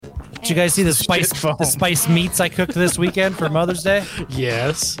Did you guys see the spice meats I cooked this weekend for Mother's Day?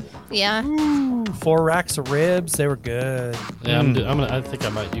 Yes. Yeah. Ooh, 4 racks of ribs. They were good. Yeah, I think I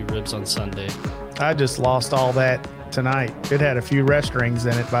might do ribs on Sunday. I just lost all that tonight. It had a few rest rings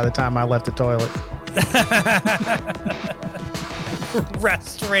in it by the time I left the toilet.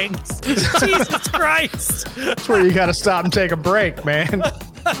 Rest rings. Jesus Christ. That's where you got to stop and take a break, man.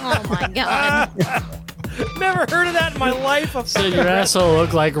 Oh, my God. Never heard of that in my life. So your asshole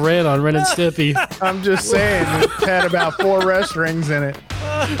looked like Ren on Ren and Stimpy. I'm just saying, it had about 4 rest rings in it.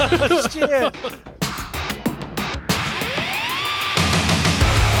 Oh, shit.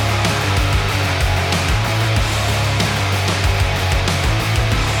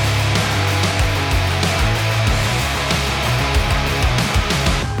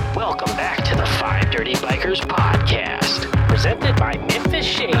 Welcome back to the Five Dirty Bikers podcast, presented by Memphis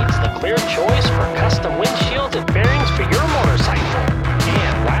Shades, the clear choice for custom windshields and bearings for your motorcycle.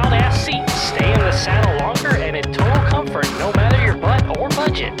 And wild-ass seats, stay in the saddle longer and in total comfort no matter your butt or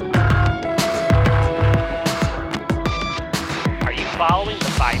budget. Are you following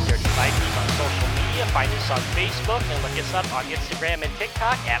the Five Dirty Bikers on social media? Find us on Facebook and look us up on Instagram and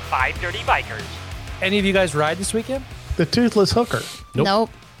TikTok at Five Dirty Bikers. Any of you guys ride this weekend? The toothless hooker. Nope.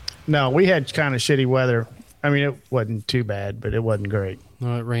 No, we had kind of shitty weather. I mean, it wasn't too bad, but it wasn't great.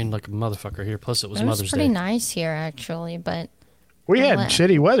 No, it rained like a motherfucker here. Plus, it was It was Mother's pretty Day. nice here, actually, but We had What?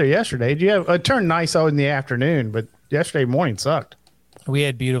 shitty weather yesterday. It turned nice out in the afternoon, but yesterday morning sucked. We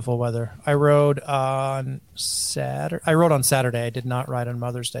had beautiful weather. I rode on Saturday. I did not ride on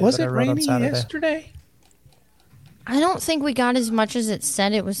Mother's Day. Was but it I rode on raining Saturday. yesterday? I don't think we got as much as it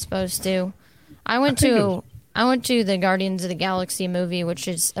said it was supposed to. I went to the Guardians of the Galaxy movie, which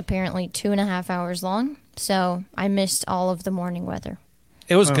is apparently 2.5 hours long. So I missed all of the morning weather.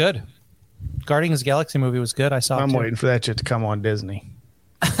 It was good. Guardians of the Galaxy movie was good. I saw it I'm too. waiting for that shit to come on Disney.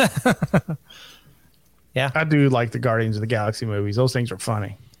 Yeah, I do like the Guardians of the Galaxy movies. Those things are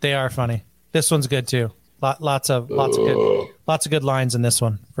funny. they are funny. This one's good too. Lots of good lines in this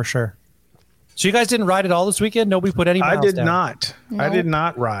one for sure. So you guys didn't ride at all this weekend? Nobody put any miles I did down? not. No. I did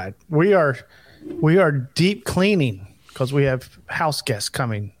not ride. We are deep cleaning because we have house guests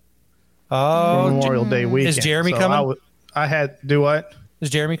coming Oh, Memorial Day weekend. is Jeremy coming? I had do what? Is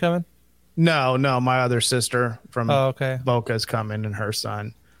Jeremy coming? No, my other sister from okay. Boca's coming and her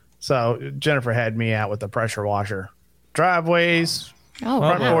son. So Jennifer had me out with the pressure washer. Driveways, Oh,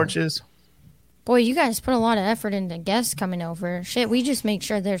 front wow. porches. Boy, you guys put a lot of effort into guests coming over. Shit, we just make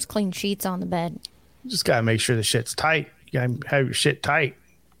sure there's clean sheets on the bed. You just gotta make sure the shit's tight. You gotta have your shit tight.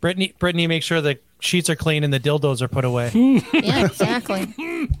 Brittany, make sure the sheets are clean and the dildos are put away. Yeah, exactly.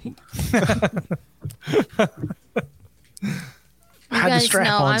 You Had the guys know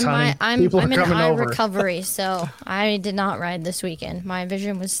strap-ons, honey. I'm People are in coming high over. recovery, so I did not ride this weekend. My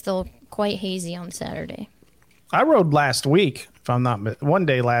vision was still quite hazy on Saturday. I rode last week. If I'm not one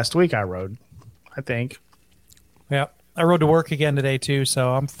day last week, I rode. I think. Yeah, I rode to work again today too,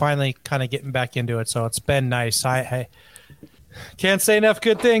 so I'm finally kind of getting back into it. So it's been nice. I can't say enough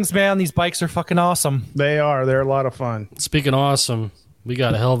good things, man. These bikes are fucking awesome. They are. They're a lot of fun. Speaking of awesome, we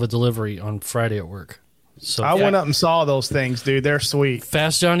got a hell of a delivery on Friday at work. So I went up and saw those things, dude. They're sweet.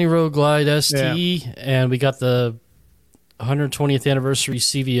 Fast Johnny Road Glide ST, and we got the 120th anniversary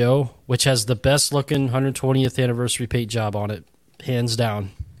CVO, which has the best looking 120th anniversary paint job on it, hands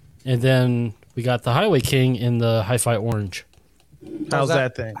down. And then we got the Highway King in the Hi-Fi Orange. How's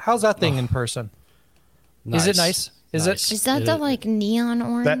that thing? How's that thing in person? Nice. Is it nice? Is it? Is that the like neon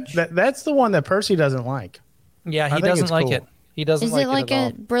orange? That's the one that Percy doesn't like. Yeah, I he think doesn't it's like cool. it. He doesn't Is like it like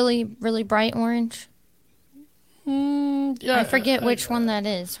at a really, really bright orange? Yeah, I forget which one that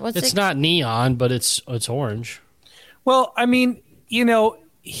is. What's It's it? not neon, but it's orange. Well, I mean, you know,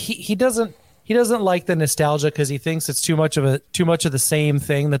 he doesn't like the nostalgia because he thinks it's too much of the same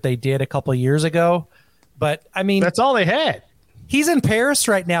thing that they did a couple of years ago. But I mean, That's all they had. he's in Paris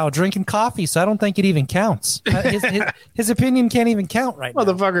right now drinking coffee, so I don't think it even counts. His opinion can't even count right now.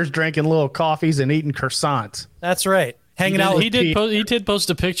 Motherfuckers drinking little coffees and eating croissants. That's right. Hanging out with He did post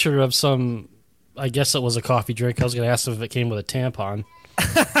a picture of some. I guess it was a coffee drink. I was going to ask him if it came with a tampon.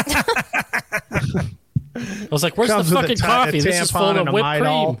 I was like, "Where's Comes the with fucking a coffee? This is tampon full and of a whipped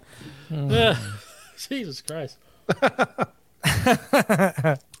Midol." cream." Yeah. Jesus Christ!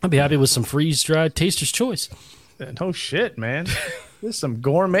 I'd be happy with some freeze dried Taster's Choice. No shit, man. This is some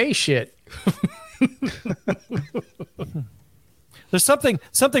gourmet shit. There's something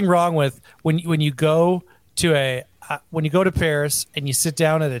wrong with when you go to Paris and you sit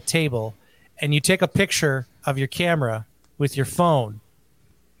down at a table and you take a picture of your camera with your phone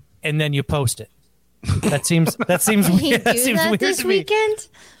and then you post it. That seems Did he weird. That do seems that weird this to me. weekend?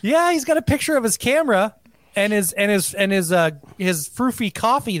 Yeah, he's got a picture of his camera and his froofy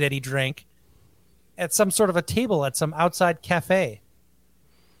coffee that he drank at some sort of a table at some outside cafe.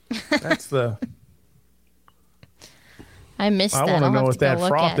 That's the. I missed that. I want to I'll know have what to go that look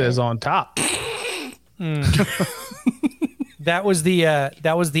froth at is it. on top. That was the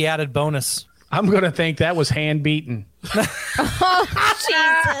added bonus. I'm gonna think that was hand beaten. Oh,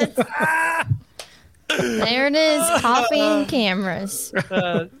 Jesus. There it is. Coffee and cameras.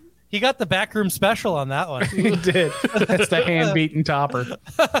 He got the backroom special on that one. He did. That's the hand beaten topper.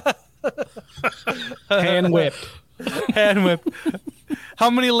 Hand whipped. Hand whip. How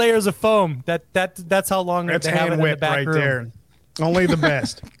many layers of foam? That's how long That's they have it in hand the whipped back right room. there. Only the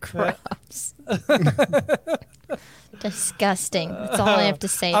best. Gross. Disgusting. That's all I have to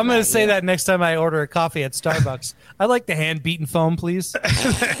say. I'm going to about say you. that next time I order a coffee at Starbucks. I like the hand beaten foam, please.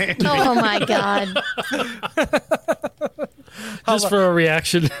 Oh my God. Just for a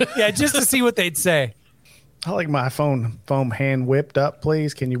reaction. Yeah, just to see what they'd say. I like my foam hand whipped up,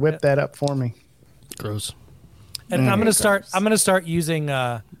 please. Can you whip that up for me? Gross. And I'm going to start using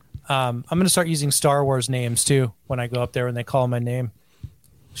Star Wars names too when I go up there and they call my name.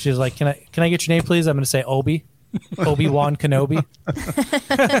 She's like, "Can I get your name, please?" I'm going to say Obi-Wan Kenobi.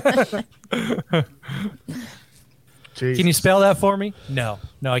 Jesus. Can you spell that for me? No,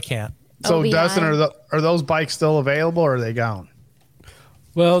 I can't. So, OBI. Dustin, are those bikes still available or are they gone?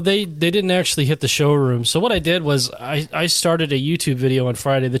 Well, they didn't actually hit the showroom. So what I did was I started a YouTube video on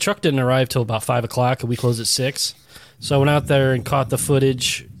Friday. The truck didn't arrive till about 5 o'clock, and we closed at 6. So I went out there and caught the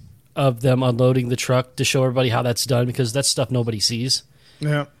footage of them unloading the truck to show everybody how that's done, because that's stuff nobody sees.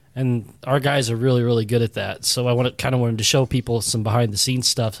 Yeah. And our guys are really, really good at that. So I wanted to show people some behind-the-scenes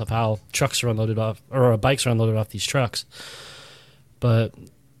stuff of how trucks are unloaded off, or bikes are unloaded off these trucks. But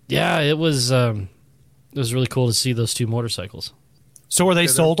yeah, it was really cool to see those two motorcycles. So were they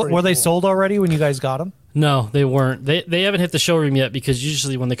sold? pretty Were they cool. sold already when you guys got them? No, they weren't. They haven't hit the showroom yet, because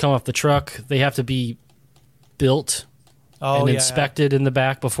usually when they come off the truck, they have to be built and inspected in the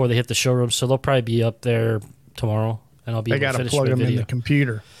back before they hit the showroom. So they'll probably be up there tomorrow, and I'll be They able got to to finish plug my them in video. the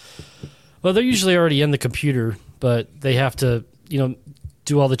computer. Well, they're usually already in the computer, but they have to,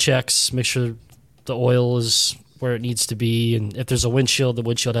 do all the checks, make sure the oil is where it needs to be, and if there's a windshield, the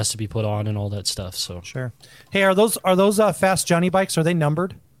windshield has to be put on and all that stuff. So Sure. Hey, are those Fast Johnny bikes? Are they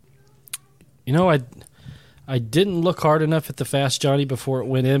numbered? I didn't look hard enough at the Fast Johnny before it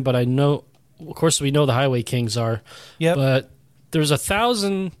went in, but I know, of course, we know the Highway Kings are. Yep. But there's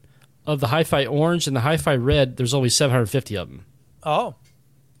 1,000 of the Hi-Fi Orange and the Hi-Fi Red. There's only 750 of them. Oh,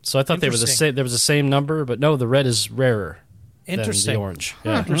 So I thought they were the Interesting. same. There was the same number, but no, the red is rarer interesting. than the orange.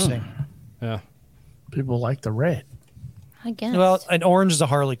 Yeah, Interesting. yeah. People like the red. I guess. Well, an orange is a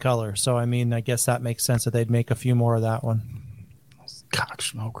Harley color, so I mean, I guess that makes sense that they'd make a few more of that one. Cock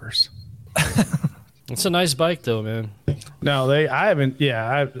smokers. It's a nice bike, though, man. No, I haven't.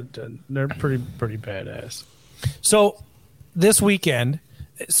 Yeah, they're pretty badass. So this weekend,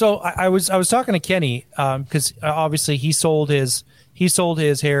 I was talking to Kenny because obviously he sold his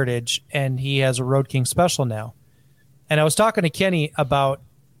Heritage and he has a Road King Special now, and I was talking to Kenny about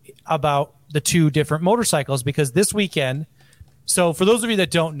the two different motorcycles because this weekend. So for those of you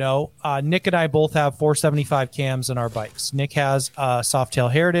that don't know, Nick and I both have 475 cams in our bikes. Nick has a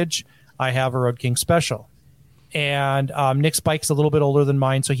Softail Heritage. I have a Road King Special. And Nick's bike's a little bit older than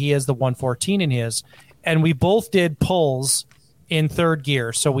mine, so he has the 114 in his. And we both did pulls in third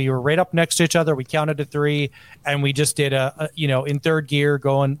gear. So we were right up next to each other. We counted to 3, and we just did in third gear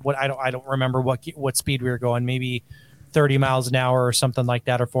going. I don't remember what speed we were going. Maybe 30 miles an hour or something like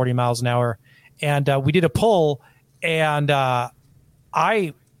that, or 40 miles an hour. And we did a pull, and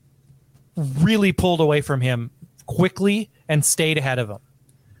I really pulled away from him quickly and stayed ahead of him.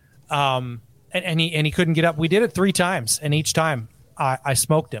 And he couldn't get up. We did it 3 times, and each time I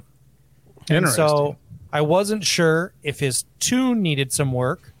smoked him. And so I wasn't sure if his tune needed some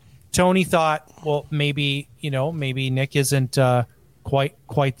work. Tony thought, well, maybe Nick isn't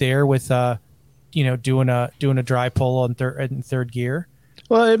quite there with doing a dry pull in third gear.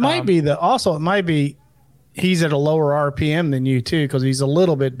 Well, it might be he's at a lower RPM than you too, because he's a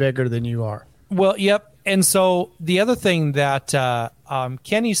little bit bigger than you are. Well, yep. And so the other thing that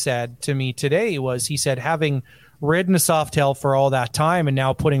Kenny said to me today was, he said, having ridden a Softail for all that time and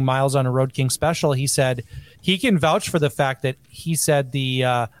now putting miles on a Road King Special, he said he can vouch for the fact that he said the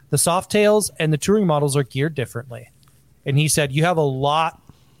Softails and the touring models are geared differently. And he said you have a lot.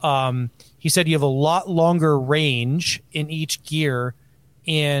 He said you have a lot longer range in each gear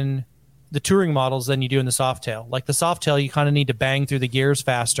in the touring models than you do in the Softail. Like the Softail, you kind of need to bang through the gears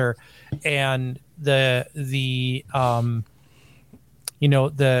faster, and the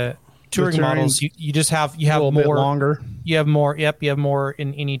touring models, you just have more longer. You have more. Yep, you have more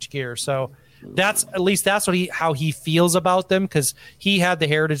in each gear. So that's how he feels about them, because he had the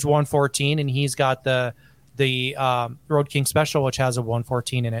Heritage 114 and he's got the Road King Special, which has a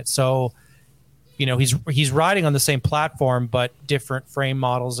 114 in it. So he's riding on the same platform but different frame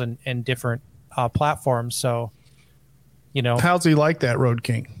models and different platforms. So how's he like that Road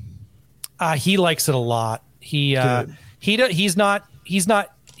King? He likes it a lot. He's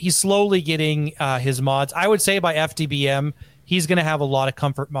slowly getting his mods. I would say by FDBM, he's going to have a lot of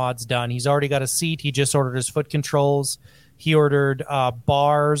comfort mods done. He's already got a seat. He just ordered his foot controls. He ordered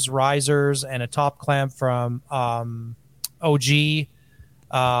bars, risers, and a top clamp from OG.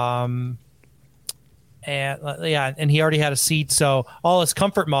 And he already had a seat. So all his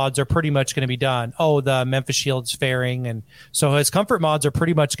comfort mods are pretty much going to be done. Oh, the Memphis Shield's fairing. And so his comfort mods are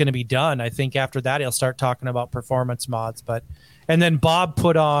pretty much going to be done. I think after that, he'll start talking about performance mods. And then Bob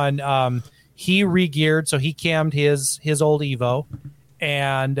put on, he re-geared. So he cammed his old Evo.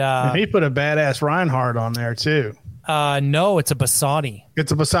 And he put a badass Reinhardt on there too. No, it's a Bassani.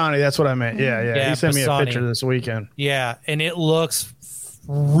 It's a Bassani. That's what I meant. Yeah. He sent me Bassani. a picture this weekend. Yeah. And it looks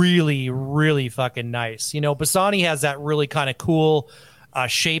really, really fucking nice. Bassani has that really kind of cool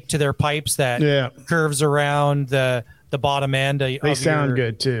shape to their pipes that curves around the bottom end. They sound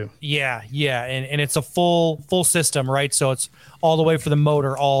good too. Yeah. And it's a full system, right? So it's all the way for the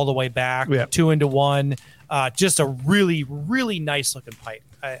motor, all the way back, 2-into-1. Just a really, really nice looking pipe.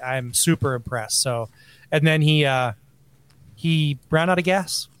 I'm super impressed. So, and then he ran out of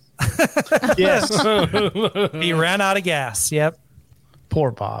gas. Yes. He ran out of gas. Yep.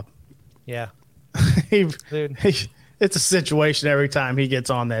 Poor Bob. Yeah. It's a situation every time he gets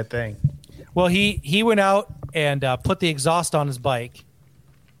on that thing. Well, he went out and put the exhaust on his bike.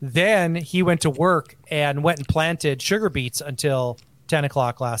 Then he went to work and went and planted sugar beets until 10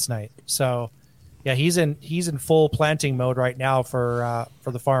 o'clock last night. So, yeah, he's in full planting mode right now for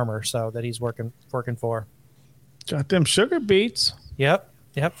the farmer. So that he's working for. Got them sugar beets. Yep,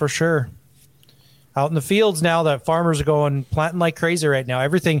 for sure. Out in the fields now, the farmers are going planting like crazy right now.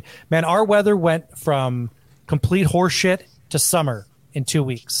 Everything, man, our weather went from complete horseshit to summer in 2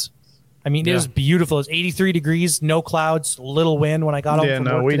 weeks. I mean, it was beautiful. It was 83 degrees, no clouds, little wind when I got home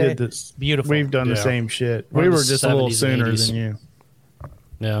from work today. Did this. Beautiful. We've done the same shit. We were just a little sooner than you.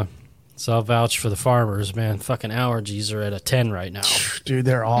 Yeah. So I'll vouch for the farmers, man. Fucking allergies are at a 10 right now. Dude,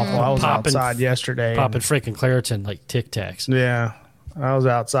 they're awful. I was outside yesterday. Popping freaking Claritin like Tic Tacs. Yeah. I was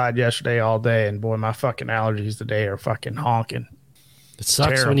outside yesterday all day, and boy, my fucking allergies today are fucking honking. It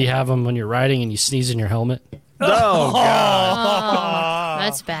sucks when you have them when you're riding and you sneeze in your helmet. Oh, God. Oh,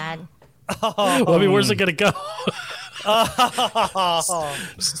 that's bad. Well, I mean, where's it going to go?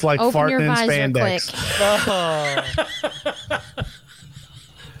 It's like Open farting your in visor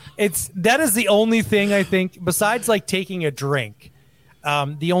spandex. That is the only thing I think, besides like taking a drink,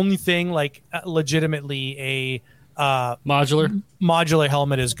 the only thing like legitimately a modular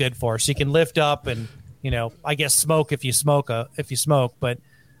helmet is good for. So you can lift up and, I guess smoke if you smoke, but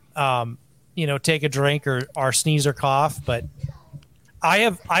take a drink or sneeze or cough. But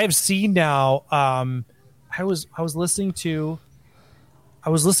I have seen now. I was listening to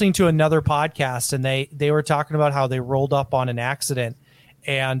another podcast, and they were talking about how they rolled up on an accident,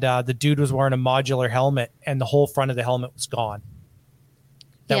 and the dude was wearing a modular helmet, and the whole front of the helmet was gone.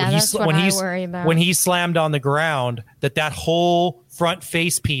 That's what I worry about. When he slammed on the ground, that whole front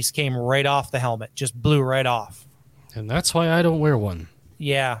face piece came right off the helmet, just blew right off. And that's why I don't wear one.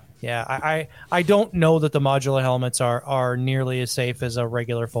 Yeah. I don't know that the modular helmets are nearly as safe as a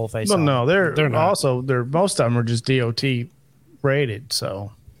regular full face. Well, helmet. no, they're not. Also most of them are just DOT rated.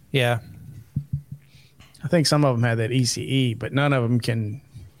 So yeah, I think some of them have that ECE, but none of them can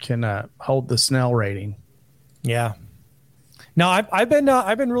hold the Snell rating. Yeah. No, I've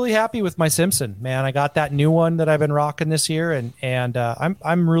been really happy with my Simpson, man. I got that new one that I've been rocking this year, and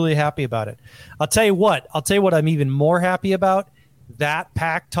I'm really happy about it. I'll tell you what I'm even more happy about. That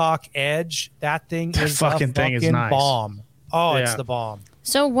Pack Talk Edge, that thing is fucking thing is nice. Bomb. Oh, Yeah. It's the bomb.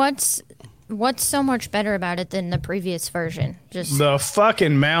 So what's so much better about it than the previous version? Just The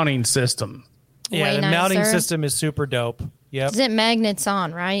fucking mounting system. Yeah, way the mounting nicer? system is super dope. Yep. Is it magnets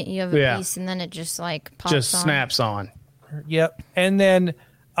on, right? You have a Yeah. piece and then it just like pops Just on. snaps on. Yep. And then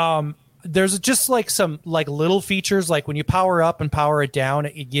There's just like some like little features, like when you power up and power it down,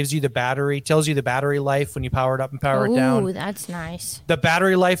 it gives you the battery, tells you the battery life when you power it up and power it down. Ooh, that's nice. The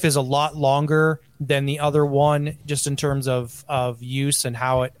battery life is a lot longer than the other one, just in terms of use and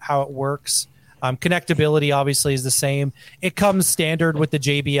how it works. Connectability obviously is the same. It comes standard with the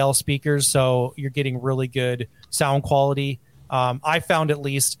JBL speakers, so you're getting really good sound quality. I found, at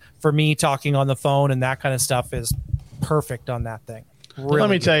least for me, talking on the phone and that kind of stuff is perfect on that thing. Really Let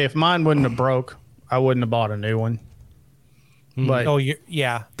me good. tell you, if mine wouldn't have broke, I wouldn't have bought a new one. But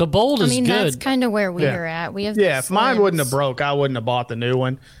yeah. The Bold I is mean, good. that's kind of where we Yeah. are at. We have yeah, the if mine wouldn't have Slims. broke, I wouldn't have bought the new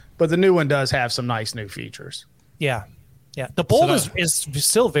one. But the new one does have some nice new features. Yeah. The Bold So is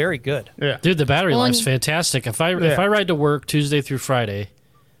still very good. Yeah. Dude, the battery Well, life's and- fantastic. If I ride to work Tuesday through Friday,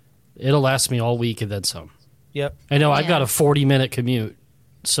 it'll last me all week and then some. Yep. I know I've Yeah. got a 40-minute commute,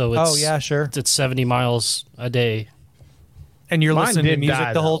 so it's Oh, yeah, sure. it's 70 miles a day. And you're Mine listening to did music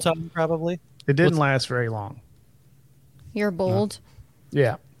die, the whole though. time, probably. It didn't last very long. You're bold.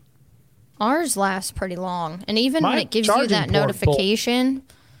 Yeah. Ours lasts pretty long, and even when My it gives you charging that port notification.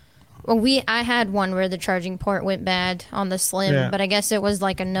 Well, I had one where the charging port went bad on the Slim, Yeah. but I guess it was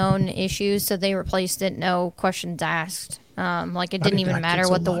like a known issue, so they replaced it. No questions asked. Like it didn't did even not matter get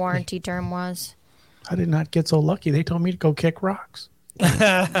so what the lucky. warranty term was. I did not get so lucky. They told me to go kick rocks.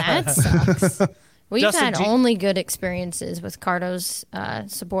 That sucks. We've Justin, had do you- only good experiences with Cardo's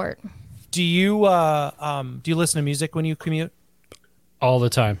support. Do you listen to music when you commute? All the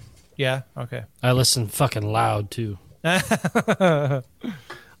time. Yeah. Okay. I listen fucking loud, too.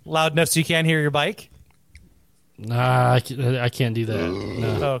 Loud enough so you can't hear your bike? Nah, I can't do that.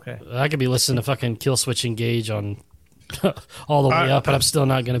 No. Oh, okay. I could be listening to fucking Kill Switch Engage on all the way up, and I'm still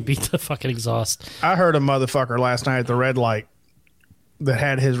not going to beat the fucking exhaust. I heard a motherfucker last night at the red light that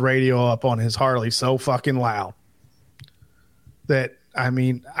had his radio up on his Harley so fucking loud that, I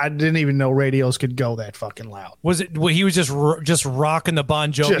mean, I didn't even know radios could go that fucking loud. Was it? Well, he was just rocking the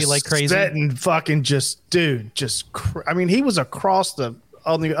Bon Jovi Just like crazy. sitting fucking just, dude, I mean, he was across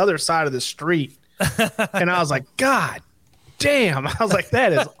on the other side of the street. And I was like, God damn. I was like,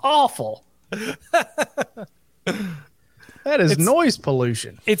 that is awful. That is noise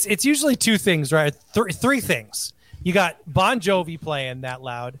pollution. It's usually two things, right? Three things. You got Bon Jovi playing that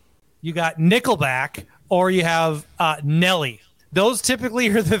loud. You got Nickelback, or you have Nelly. Those typically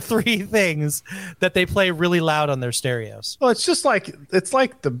are the three things that they play really loud on their stereos. Well, it's like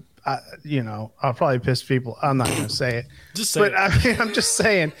the, I'll probably piss people. I'm not going to say it. Just say but it. I mean, I'm just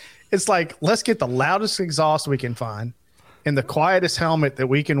saying, it's like, let's get the loudest exhaust we can find and the quietest helmet that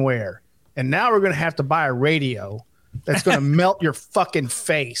we can wear. And now we're going to have to buy a radio that's going to melt your fucking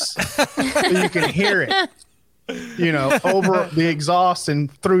face so you can hear it, over the exhaust and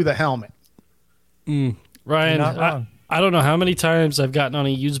through the helmet. Ryan, You're not wrong. I don't know how many times I've gotten on a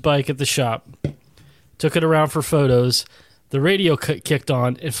used bike at the shop, took it around for photos, the radio kicked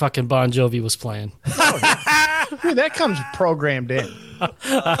on, and fucking Bon Jovi was playing. Dude, that comes programmed in.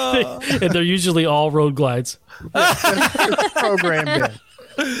 And they're usually all road glides. Programmed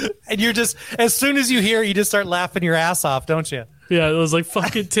in. And you're just, as soon as you hear it, you just start laughing your ass off, don't you? Yeah, it was like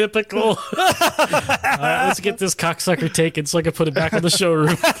fucking typical. All right, let's get this cocksucker taken so I can put it back in the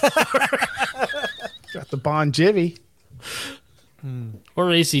showroom. Got the Bon Jovi.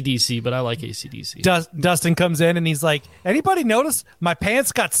 Or AC/DC, but I like AC/DC. Dustin comes in and he's like, anybody notice my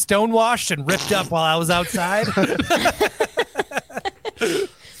pants got stonewashed and ripped up while I was outside?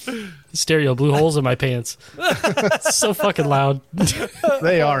 Stereo blew holes in my pants. It's so fucking loud.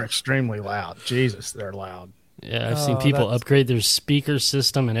 They are extremely loud. Jesus, they're loud. Yeah, I've seen people upgrade their speaker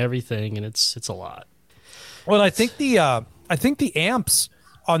system and everything, and it's a lot. Well, I think the amps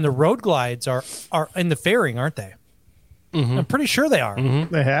on the road glides are in the fairing, aren't they? Mm-hmm. I'm pretty sure they are.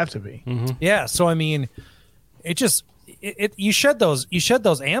 Mm-hmm. They have to be. Mm-hmm. Yeah. So I mean, you shed those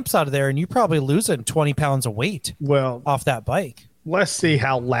amps out of there, and you're probably losing 20 pounds of weight Well, off that bike. let's see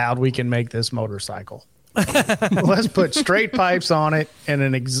how loud we can make this motorcycle. Let's put straight pipes on it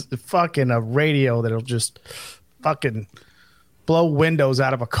and fucking a radio that'll just fucking blow windows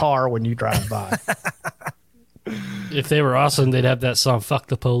out of a car when you drive by. If they were awesome, they'd have that song "Fuck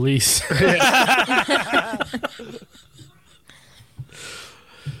the Police."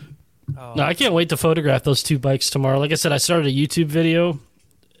 No, I can't wait to photograph those two bikes tomorrow. Like I said, I started a YouTube video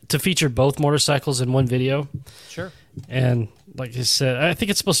to feature both motorcycles in one video. Sure. And like I said, I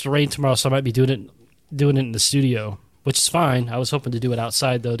think it's supposed to rain tomorrow, so I might be doing it in the studio, which is fine. I was hoping to do it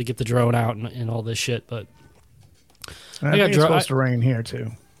outside though to get the drone out and all this shit, but I think it's supposed to rain here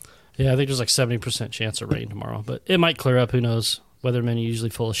too. yeah, I think there's like 70% chance of rain tomorrow, but it might clear up. Who knows? Weathermen are usually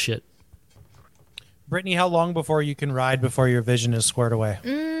full of shit. Brittany, how long before you can ride before your vision is squared away?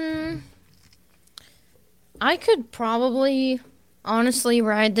 I could probably honestly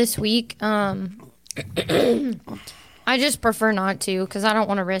ride this week. I just prefer not to because I don't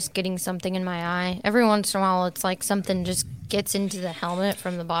want to risk getting something in my eye. Every once in a while, it's like something just gets into the helmet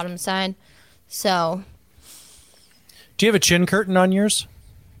from the bottom side. So, do you have a chin curtain on yours?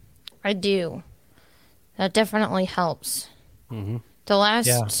 I do. That definitely helps. Mm-hmm.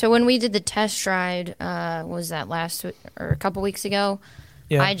 So when we did the test ride, was that last or a couple weeks ago?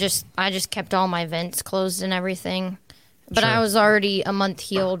 Yeah. I just kept all my vents closed and everything. But Sure. I was already a month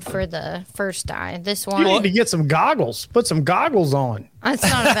healed for the first eye. This one, You need to get some goggles. Put some goggles on. that's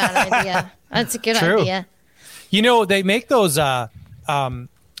not a bad idea. That's a good True. idea. You know, they make those the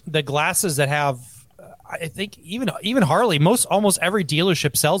glasses that have I think even Harley, almost every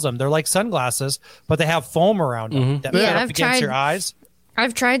dealership sells them. They're like sunglasses, but they have foam around them that fit up against your eyes.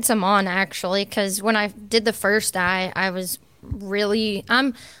 I've tried some on actually because when I did the first eye, I was really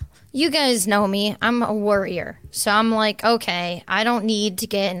you guys know me. I'm a worrier. So I'm like, okay, I don't need to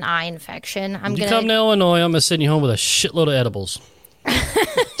get an eye infection. You come to Illinois, I'm going to send you home with a shitload of edibles.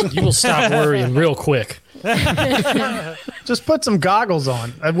 You will stop worrying real quick. Just put some goggles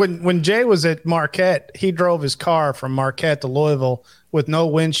on. When Jay was at Marquette, he drove his car from Marquette to Louisville with no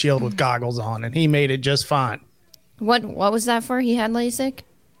windshield with goggles on, and he made it just fine. What was that for? He had LASIK?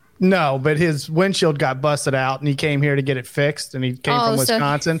 No, but his windshield got busted out, and he came here to get it fixed, and he came from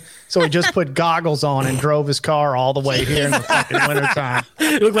Wisconsin. So he just put goggles on and drove his car all the way here in the fucking wintertime.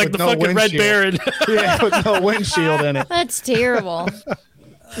 You look like the fucking Red Baron. Yeah, with no windshield in it. That's terrible.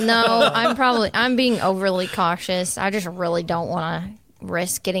 No, I'm being overly cautious. I just really don't want to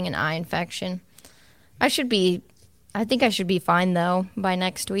risk getting an eye infection. I think I should be fine though by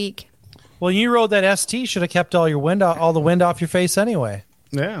next week. Well, you rode that ST, should have kept all the wind off your face anyway.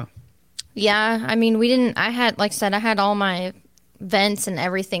 Yeah. Yeah, I mean, I had all my vents and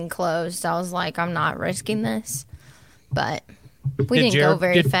everything closed. I was like, I'm not risking this. But we didn't go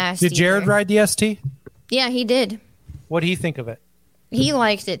very fast. Did Jared ride the ST? Yeah, he did. What do you think of it? He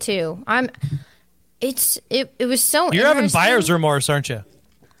liked it too. It was so You're having interesting. buyer's remorse, aren't you?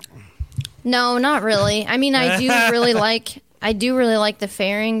 No, not really. I mean, I do really like the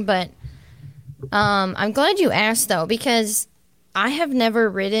fairing, but I'm glad you asked though, because I have never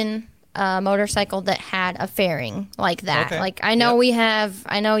ridden a motorcycle that had a fairing like that. Okay. Like I know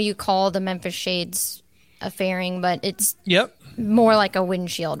I know you call the Memphis Shades a fairing, but it's more like a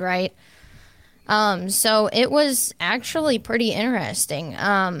windshield, right? So it was actually pretty interesting.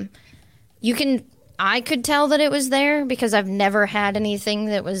 I could tell that it was there because I've never had anything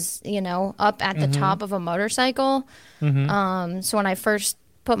that was, up at the top of a motorcycle. Mm-hmm. So when I first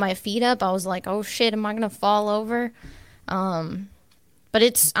put my feet up, I was like, oh shit, am I going to fall over?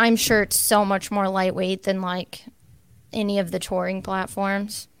 But I'm sure it's so much more lightweight than like any of the touring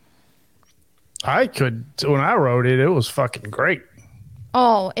platforms. When I rode it, it was fucking great.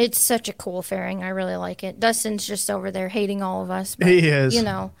 Oh, it's such a cool fairing. I really like it. Dustin's just over there hating all of us. But, he is.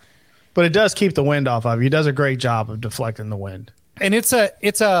 But it does keep the wind off of you. He does a great job of deflecting the wind. And it's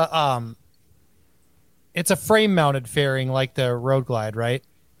a frame mounted fairing like the Road Glide, right?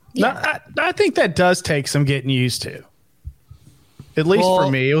 Yeah. Now, I think that does take some getting used to. At least for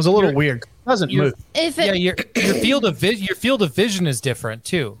me, it was a little weird. It doesn't move. Your field of vision is different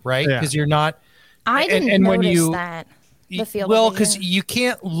too, right? Because you're not. I didn't notice that. Because you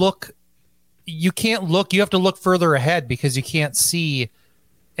can't look. You have to look further ahead because you can't see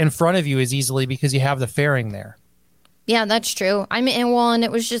in front of you as easily because you have the fairing there. Yeah, that's true. I mean, and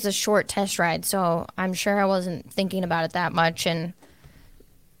it was just a short test ride, so I'm sure I wasn't thinking about it that much. And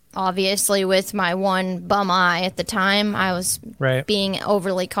obviously, with my one bum eye at the time, I was being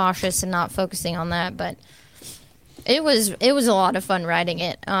overly cautious and not focusing on that. But it was a lot of fun riding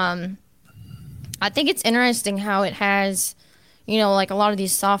it. I think it's interesting how it has, like a lot of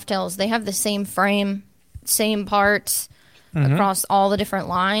these Softails, they have the same frame, same parts across all the different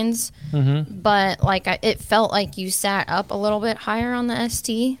lines. Mm-hmm. But like it felt like you sat up a little bit higher on the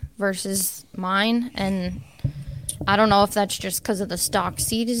ST versus mine. And I don't know if that's just because of the stock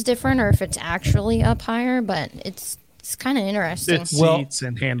seat is different or if it's actually up higher, but it's kind of interesting. It's seats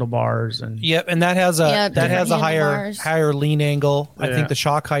and handlebars and and that has a higher lean angle. I think the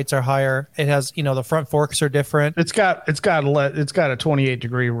shock heights are higher. It has the front forks are different. It's got a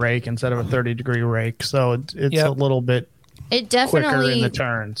 28-degree rake instead of a 30-degree rake, so it's a little bit quicker in the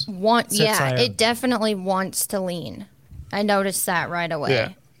turns. It definitely wants to lean. I noticed that right away. Yeah.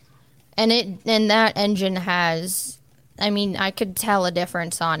 And that engine has, I could tell a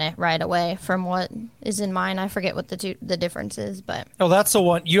difference on it right away from what is in mine. I forget what the difference is, but that's the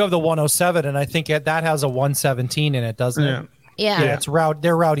one. You have the 107, and I think that has a 117 in it, doesn't it? Yeah. It's rowdy.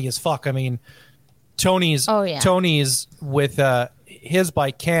 They're rowdy as fuck. Tony's with his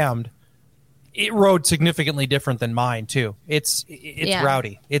bike cammed, it rode significantly different than mine too. It's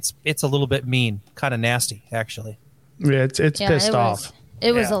rowdy. It's a little bit mean, kind of nasty actually. Yeah, it's pissed off.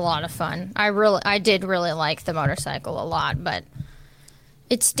 It was a lot of fun. I did really like the motorcycle a lot, but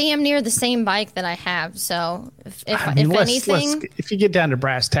it's damn near the same bike that I have. So if you get down to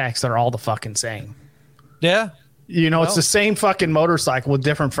brass tacks, they're all the fucking same. Yeah. It's the same fucking motorcycle with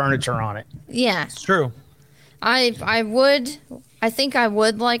different furniture on it. Yeah. It's true. I think I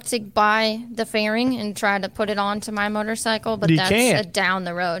would like to buy the fairing and try to put it onto my motorcycle, but that's down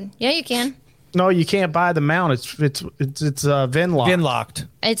the road. Yeah, you can. No, you can't buy the mount. It's VIN locked. VIN locked.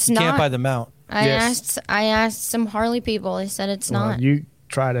 It's you not. Can't buy the mount. I asked some Harley people. They said it's not. You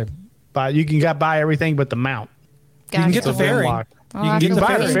try to buy. You can buy everything but the mount. You can get the fairing. You can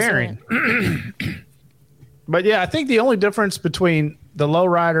buy the fairing. But yeah, I think the only difference between the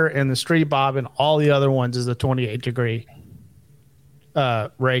lowrider and the street bob and all the other ones is the 28-degree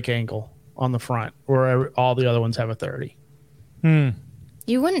rake angle on the front, where all the other ones have a 30.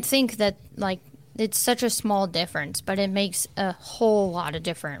 You wouldn't think that it's such a small difference, but it makes a whole lot of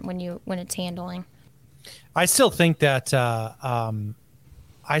difference when it's handling. I still think that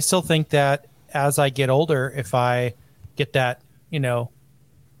as I get older, if I get that,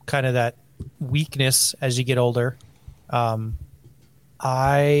 kind of that weakness as you get older,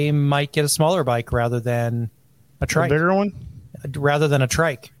 I might get a smaller bike rather than a trike. A bigger one? Rather than a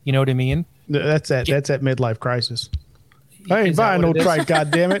trike. You know what I mean? That's that midlife crisis. I ain't buying no trike,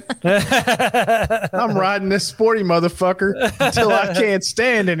 goddammit. I'm riding this sporty motherfucker until I can't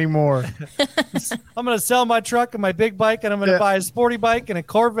stand anymore. I'm going to sell my truck and my big bike, and I'm going to buy a sporty bike and a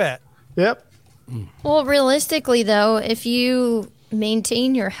Corvette. Yep. Well, realistically, though, if you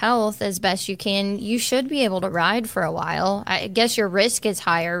maintain your health as best you can, you should be able to ride for a while. I guess your risk is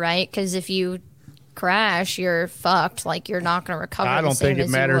higher, right? Because if you crash, you're fucked. You're not going to recover. I don't think it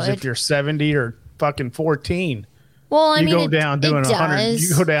matters if you're 70 or fucking 14. Well, I mean, you go down doing 100.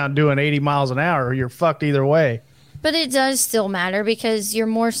 You go down doing 80 miles an hour. You're fucked either way. But it does still matter because you're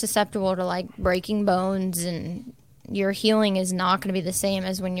more susceptible to breaking bones, and your healing is not going to be the same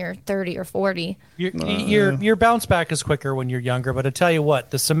as when you're 30 or 40. Your bounce back is quicker when you're younger. But I tell you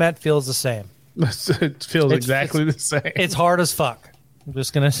what, the cement feels the same. It feels exactly the same. It's hard as fuck. I'm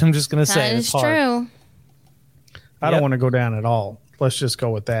just gonna say it's hard. True. I don't want to go down at all. Let's just go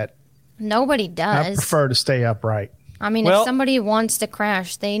with that. Nobody does. I prefer to stay upright. I mean, if somebody wants to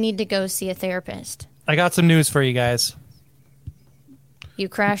crash, they need to go see a therapist. I got some news for you guys. You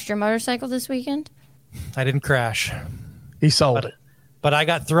crashed your motorcycle this weekend? I didn't crash. He sold it. But I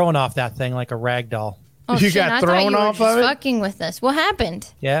got thrown off that thing like a rag doll. Oh, you got thrown off of it? Fucking with us. What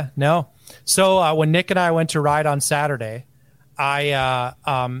happened? Yeah, no. So when Nick and I went to ride on Saturday, I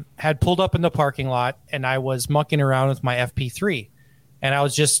had pulled up in the parking lot and I was mucking around with my FP3. And I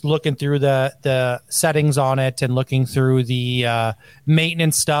was just looking through the settings on it and looking through the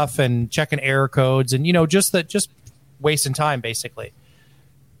maintenance stuff and checking error codes and, just wasting time, basically.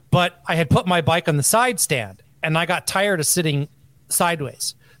 But I had put my bike on the side stand and I got tired of sitting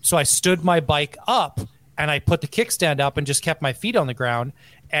sideways. So I stood my bike up and I put the kickstand up and just kept my feet on the ground.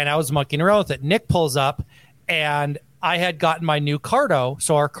 And I was mucking around with it. Nick pulls up and I had gotten my new Cardo,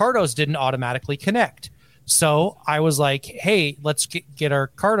 so our Cardos didn't automatically connect. So I was like, hey, let's get our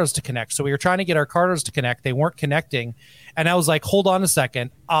Cardos to connect. So we were trying to get our Cardos to connect. They weren't connecting. And I was like, hold on a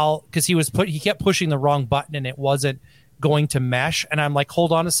second. Because he kept pushing the wrong button and it wasn't going to mesh. And I'm like,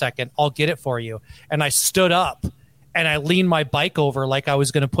 hold on a second. I'll get it for you. And I stood up and I leaned my bike over like I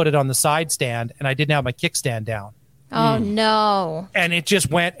was going to put it on the side stand. And I didn't have my kickstand down. Oh, no. And it just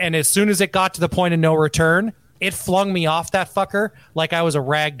went. And as soon as it got to the point of no return, it flung me off that fucker like I was a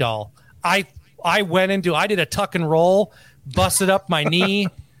rag doll. I did a tuck and roll, busted up my knee,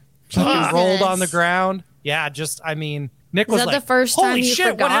 fucking rolled on the ground. Yeah, Nick was like, the first time holy you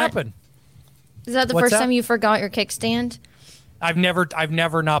shit, forgot? what happened? Is that the first time you forgot your kickstand? I've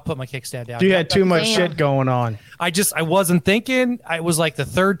never not put my kickstand down. You had too much shit going on. I wasn't thinking. It was like the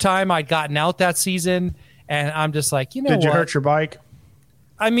third time I'd gotten out that season, and I'm just like, Did you hurt your bike?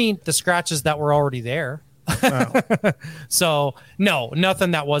 I mean, the scratches that were already there. Oh. So no,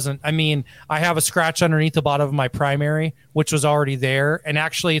 nothing that wasn't. I mean, I have a scratch underneath the bottom of my primary, which was already there, and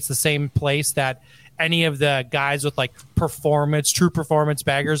actually, it's the same place that any of the guys with true performance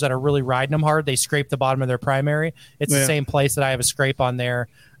baggers that are really riding them hard, they scrape the bottom of their primary. It's the same place that I have a scrape on there.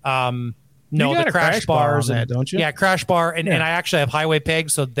 No, the crash bars on that, don't you? Yeah, crash bar, and I actually have highway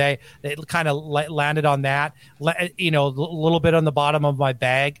pegs, so it kind of landed on that. A little bit on the bottom of my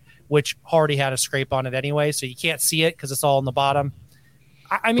bag, which already had a scrape on it anyway, so you can't see it because it's all on the bottom.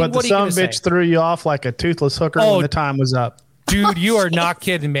 I mean, But the what are you son going to say? bitch threw you off like a toothless hooker when the time was up. Dude, you are not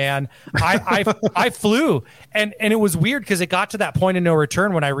kidding, man. I flew, and it was weird because it got to that point of no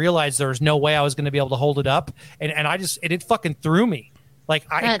return when I realized there was no way I was going to be able to hold it up, and it fucking threw me. Like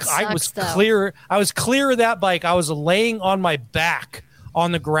I was clear. I was clear of that bike. I was laying on my back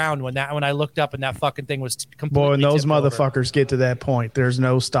on the ground when I looked up and that fucking thing was completely. Boy, when those tipped over. motherfuckers get to that point, there's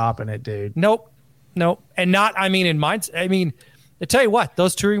no stopping it, dude. Nope, and not. I mean, in mine. I mean. I tell you what,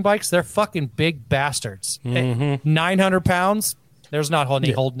 those touring bikes, they're fucking big bastards. 900 pounds, there's not holding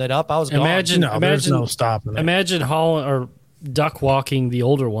it up. I was gone. There's no stopping it. Imagine hauling or duck walking the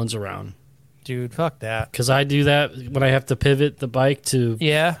older ones around. Dude, fuck that. Because I do that when I have to pivot the bike to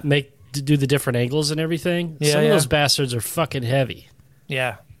do the different angles and everything. Yeah, Some of those bastards are fucking heavy.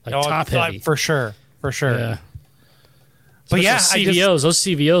 Yeah. Like top heavy. For sure. Yeah. But yeah, those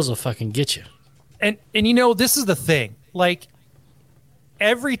CVOs will fucking get you. And this is the thing. Like,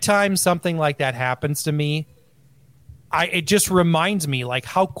 every time something like that happens to me, it just reminds me like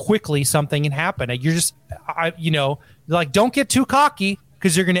how quickly something can happen. You're just, like, don't get too cocky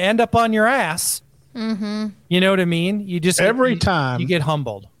because you're going to end up on your ass. Mm-hmm. You know what I mean? You just every time you get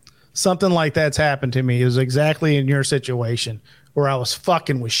humbled. Something like that's happened to me. It was exactly in your situation where I was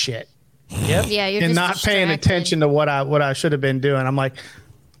fucking with shit. Yep. Yeah, you're and just not distracted. paying attention to what I should have been doing. I'm like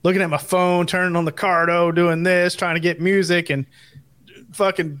looking at my phone, turning on the cardo, doing this, trying to get music, and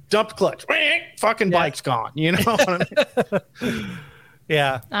fucking dumped clutch. Fucking bike's gone. You know what I mean?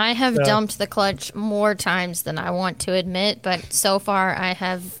 Yeah. I have dumped the clutch more times than I want to admit, but so far I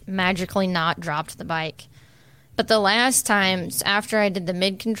have magically not dropped the bike. But the last times after I did the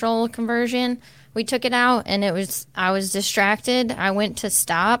mid-control conversion, we took it out and I was distracted. I went to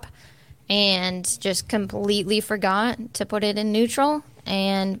stop and just completely forgot to put it in neutral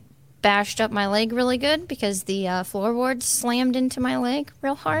and bashed up my leg really good because the floorboard slammed into my leg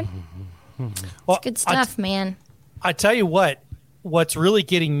real hard. Well, It's good stuff, man. I tell you what's really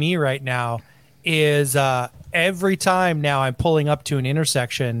getting me right now is every time now I'm pulling up to an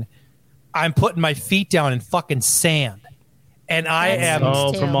intersection, I'm putting my feet down in fucking sand. And I am...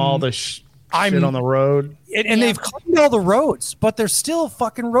 Oh, from all the shit on the road. And they've cleaned all the roads, but there's still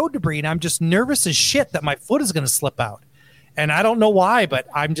fucking road debris. And I'm just nervous as shit that my foot is going to slip out. And I don't know why, but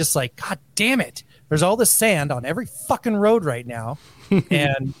I'm just like, God damn it. There's all this sand on every fucking road right now.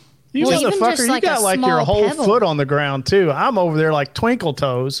 And you Well, even motherfucker, just you like got a like your small whole pebble. foot on the ground too. I'm over there like twinkle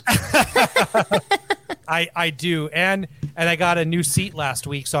toes. I do. And I got a new seat last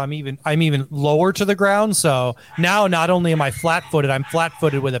week, so I'm even lower to the ground. So now not only am I flat-footed, I'm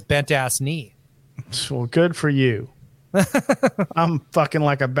flat-footed with a bent-ass knee. Well, good for you. I'm fucking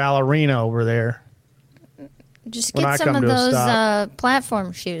like a ballerina over there. Just when I get some come of to a those stop.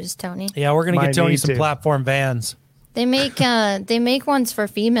 platform shoes, Tony. Yeah, we're going to Might get Tony need some to. platform Vans. They make ones for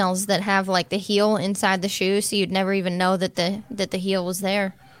females that have like the heel inside the shoe, so you'd never even know that the heel was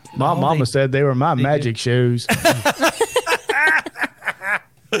there. My mama said they were my magic shoes.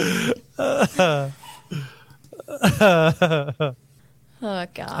 Oh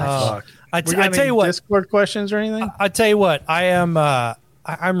gosh. I We got tell any you what. Discord questions or anything? I tell you what. I am.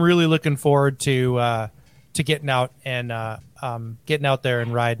 I'm really looking forward to getting out and getting out there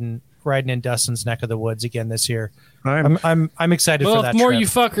and riding in Dustin's neck of the woods again this year. I'm excited for Well, that. if more trip. you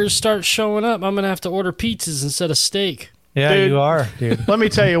fuckers start showing up, I'm going to have to order pizzas instead of steak. Yeah, Dude. you are, dude. Let me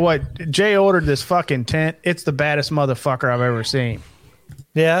tell you what. Jay ordered this fucking tent. It's the baddest motherfucker I've ever seen.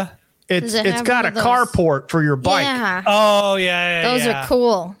 Yeah. Does it It's have got a one of those- carport for your bike. Yeah. Oh yeah. Those are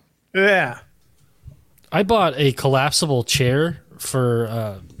cool. Yeah. I bought a collapsible chair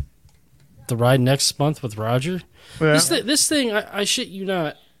for the ride next month with Roger. Yeah. This thing, I shit you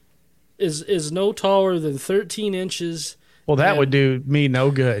not, is no taller than 13 inches. Well, that would do me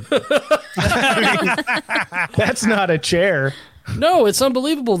no good. That's not a chair. No, it's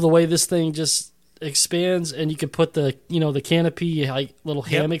unbelievable the way this thing just expands, and you can put the canopy like little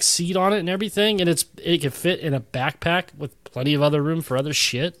hammock seat on it and everything, and it can fit in a backpack with plenty of other room for other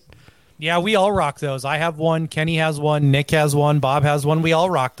shit. Yeah, we all rock those. I have one. Kenny has one. Nick has one. Bob has one. We all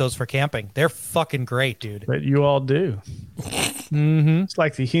rock those for camping. They're fucking great, dude. But you all do. Mm-hmm. It's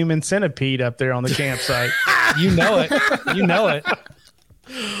like the human centipede up there on the campsite. You know it. You know it.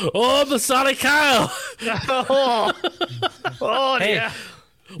 Oh, the Sonic Kyle! Oh, Hey, yeah.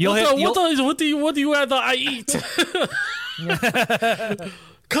 What do you rather I eat?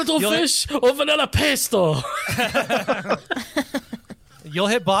 Cuttlefish or vanilla pesto? You'll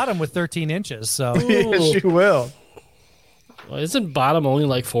hit bottom with 13 inches. So Yes, you will. Well, isn't bottom only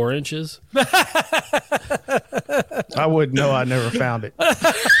like 4 inches? I wouldn't know. I never found it.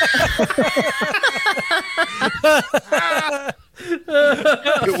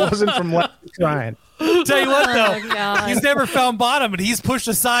 It wasn't from trying. Tell you what, though, Oh, God. he's never found bottom, and he's pushed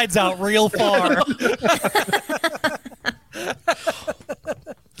the sides out real far.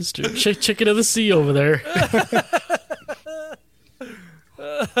 Mr. Chicken of the Sea over there.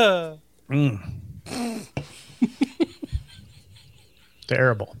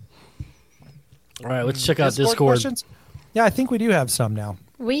 Terrible. All right, let's check out Discord. Questions? Yeah, I think we do have some now.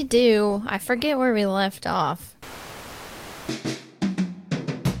 We do. I forget where we left off.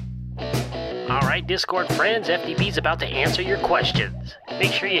 All right, Discord friends, FDB's about to answer your questions.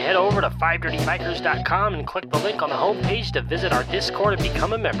 Make sure you head over to 5dirtybikers.com and click the link on the homepage to visit our Discord and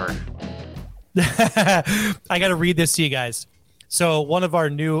become a member. I got to read this to you guys. So one of our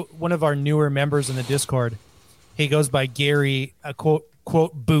newer members in the Discord, he goes by Gary, quote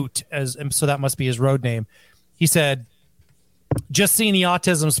Boot, so that must be his road name. He said, "Just seeing the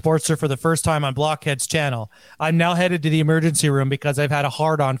Autism Sportster for the first time on Blockhead's channel. I'm now headed to the emergency room because I've had a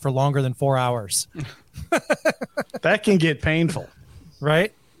hard-on for longer than 4 hours." That can get painful.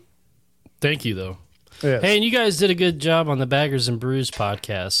 Right? Thank you, though. Yes. Hey, and you guys did a good job on the Baggers and Brews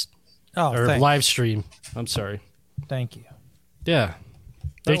podcast. Oh, Or thanks. live stream. I'm sorry. Thank you. Yeah.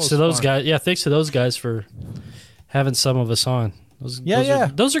 Thanks was to those fun. guys. Yeah, thanks to those guys for having some of us on.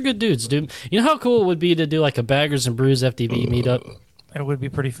 Those are good dudes, dude. You know how cool it would be to do like a Baggers and Brews FDB meetup? It would be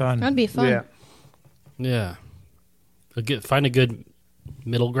pretty fun. That'd be fun. Yeah. Yeah. Find a good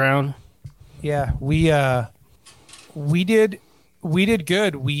middle ground. Yeah, we did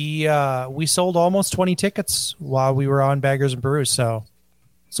good. We sold almost 20 tickets while we were on Baggers and Brews, so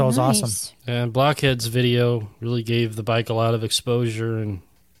it was awesome. Nice. And Blockhead's video really gave the bike a lot of exposure, and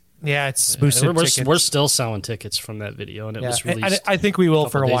Yeah, it's boosted tickets. we're still selling tickets from that video, and it was released. I think we will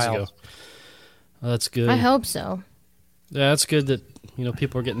for a days while. ago. Oh, that's good. I hope so. Yeah, that's good that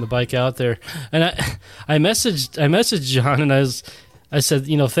people are getting the bike out there. And I messaged John, and I said,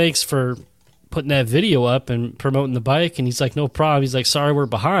 thanks for putting that video up and promoting the bike. And he's like, no problem. He's like, sorry, we're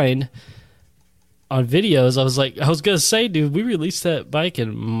behind on videos. I was gonna say, dude, we released that bike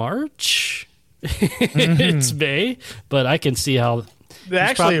in March. It's May, but I can see how.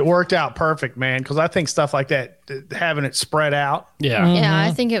 Actually, it worked out perfect, man, because I think stuff like that, having it spread out, Yeah. Yeah,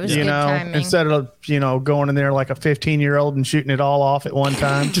 I think it was good timing. instead of, going in there like a 15-year-old and shooting it all off at one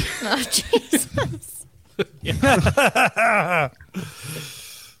time. Oh, Jesus.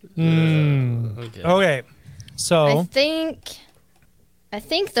 Okay. Okay, so I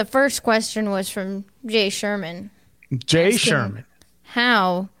think the first question was from Jay Sherman. Jay Asking Sherman.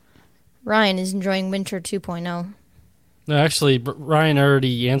 How Ryan is enjoying Winter 2.0. No, actually, Ryan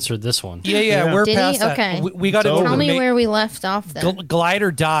already answered this one. yeah, we're Did he? past that. Okay. We got to So- go Tell to me where we left off then. Glide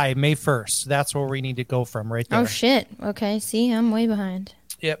or Die, May 1st. That's where we need to go from, right there. Oh, shit. Okay, see, I'm way behind.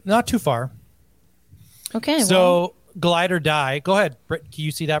 Yep, not too far. Okay, well, So, Glide or Die. Go ahead, Britt. Can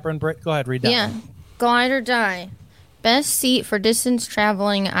you see that, Britt? Go ahead, read that. yeah. one. Glide or Die. Best seat for distance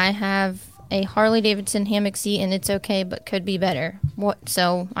traveling. I have a Harley Davidson hammock seat, and it's okay, but could be better. What?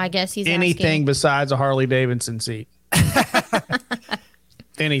 So, I guess he's Anything asking. besides a Harley Davidson seat.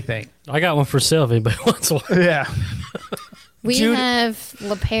 Anything. I got one for sale if anybody wants one. Yeah. We Jude- have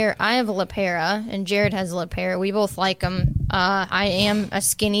LaPera. I have a LaPera, and Jared has a LaPera. We both like them. I am a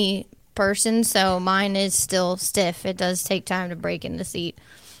skinny person, so mine is still stiff. It does take time to break in the seat.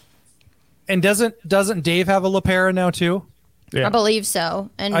 And doesn't Dave have a LaPera now too? Yeah. I believe so.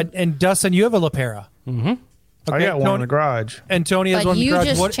 And And Dustin, you have a LaPera. Mm-hmm. I got one Tony, in the garage. and Tony has but one in the you garage.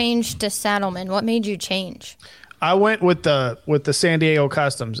 just What? changed to Saddleman. What made you change? I went with the San Diego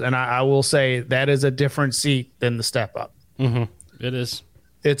Customs, and I will say that is a different seat than the Step Up. Mm-hmm. It is.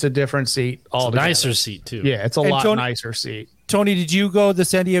 It's a different seat. It's a nicer seat too. Yeah, it's a And lot Tony- nicer seat. Tony, did you go the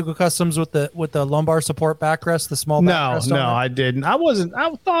San Diego Customs with the lumbar support backrest, the small No, backrest? no, on it? I didn't.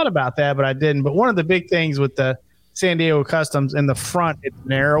 I thought about that, but I didn't. But one of the big things with the San Diego Customs, in the front, it's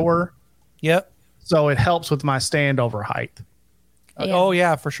narrower, Yep. so it helps with my standover height. Yeah. Oh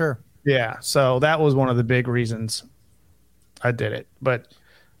yeah, for sure. Yeah, so that was one of the big reasons I did it. But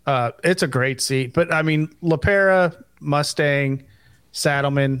it's a great seat. But I mean, LaPera, Mustang,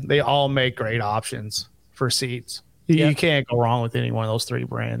 Saddleman, they all make great options for seats. Yeah. You can't go wrong with any one of those three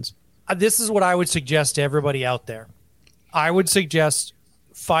brands. This is what I would suggest to everybody out there. I would suggest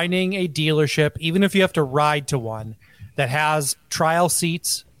finding a dealership, even if you have to ride to one, that has trial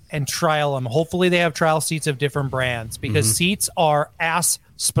seats and trial them. Hopefully they have trial seats of different brands, because seats are ass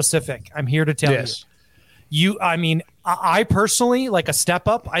specific. I'm here to tell you. I personally like a Step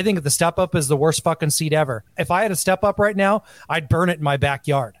Up. I think the Step Up is the worst fucking seat ever. If I had a Step Up right now, I'd burn it in my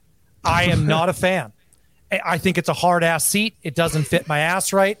backyard. I am not a fan. I think it's a hard ass seat. It doesn't fit my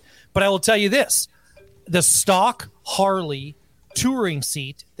ass right. But I will tell you this: the stock Harley touring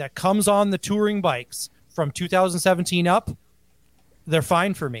seat that comes on the touring bikes from 2017 up, they're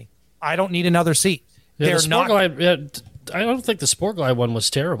fine for me. I don't need another seat. Yeah, I don't think the Sport Glide one was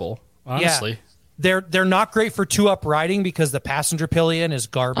terrible, honestly. Yeah, they're not great for 2-up riding because the passenger pillion is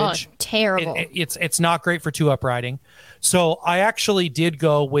garbage. Oh, terrible. It's not great for 2-up riding. So I actually did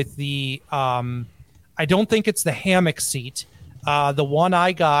go with the I don't think it's the hammock seat. The one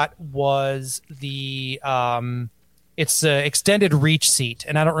I got was the it's the extended reach seat,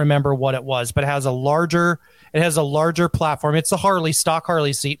 and I don't remember what it was, but it has a larger platform. It's a stock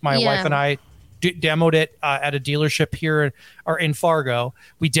Harley seat. My wife and I demoed it at a dealership here or in Fargo.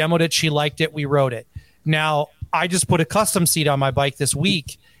 We demoed it. She liked it. We rode it. Now I just put a custom seat on my bike this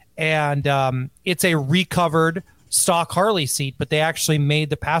week, and it's a recovered stock Harley seat, but they actually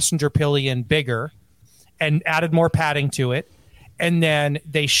made the passenger pillion bigger and added more padding to it. And then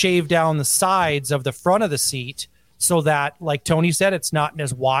they shaved down the sides of the front of the seat so that, like Tony said, it's not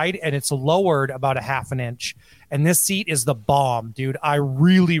as wide, and it's lowered about a half an inch. And this seat is the bomb, dude. I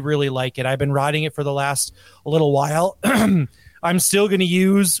really, really like it. I've been riding it for the last little while. I'm still going to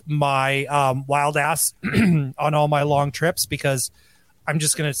use my Wild Ass on all my long trips because I'm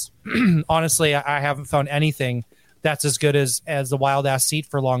just going to, honestly, I haven't found anything that's as good as the Wild Ass seat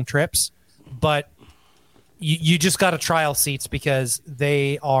for long trips. But you just got to trial seats because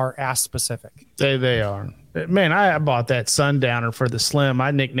they are ass specific. They are. Man, I bought that Sundowner for the Slim.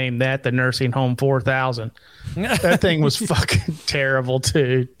 I nicknamed that the Nursing Home 4000. That thing was fucking terrible,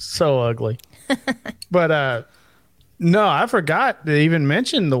 too. So ugly. But no, I forgot to even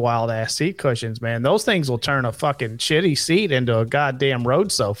mention the Wild Ass seat cushions, man. Those things will turn a fucking shitty seat into a goddamn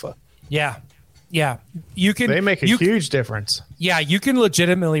road sofa. Yeah. They make a huge difference. Yeah, you can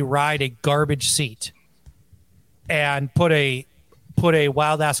legitimately ride a garbage seat and put a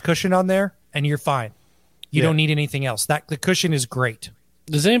Wild Ass cushion on there, and you're fine. You don't need anything else. The cushion is great.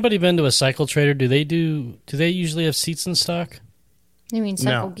 Has anybody been to a cycle trader? Do they usually have seats in stock? You mean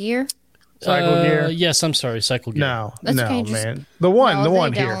Cycle Gear? Cycle Gear? Yes, I'm sorry, Cycle Gear. No, That's okay, man. The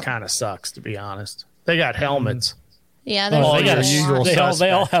one here don't. kind of sucks, to be honest. They got helmets. Yeah, there's All they got your usual suspects. they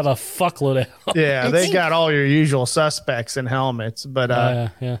all have a fuckload of Yeah, they got all your usual suspects in helmets, but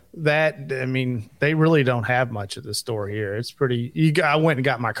they really don't have much at the store here. It's pretty. I went and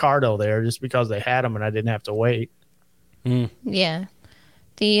got my Cardo there just because they had them and I didn't have to wait. Yeah.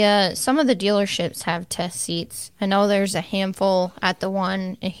 The some of the dealerships have test seats. I know there's a handful at the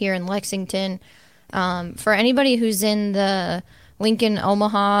one here in Lexington. For anybody who's in the Lincoln,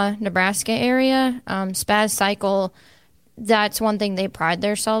 Omaha, Nebraska area, Spaz Cycle, that's one thing they pride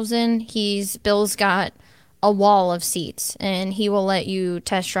themselves in. Bill's got a wall of seats, and he will let you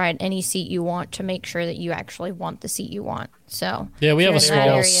test ride any seat you want to make sure that you actually want the seat you want. So yeah, we have a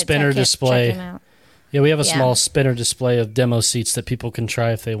small spinner display. Yeah, we have a small spinner display of demo seats that people can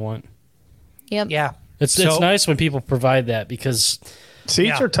try if they want. Yep. Yeah. It's nice when people provide that because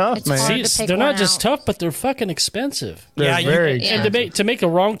seats are tough, it's man. Seats, they're not just tough, but they're fucking expensive. They're very expensive. And to make a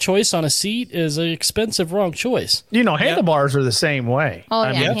wrong choice on a seat is an expensive wrong choice. Handlebars are the same way. Oh,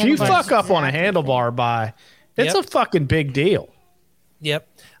 I mean, if you fuck up on a handlebar it's a fucking big deal. Yep.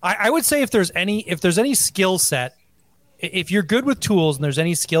 I would say if there's any skill set, if you're good with tools and there's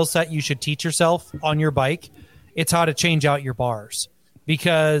any skill set you should teach yourself on your bike, it's how to change out your bars,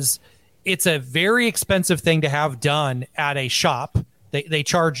 because it's a very expensive thing to have done at a shop. They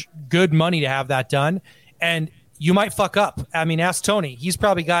charge good money to have that done, and you might fuck up. I mean, ask Tony. He's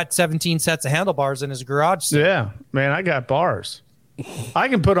probably got 17 sets of handlebars in his garage. Yeah, man, I got bars. I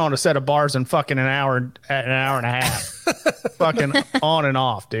can put on a set of bars in fucking an hour and a half. Fucking on and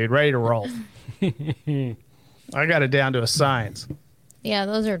off, dude. Ready to roll. I got it down to a science. Yeah,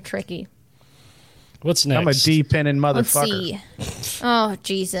 those are tricky. What's next? I'm a D-pinning motherfucker. Let's see. Oh,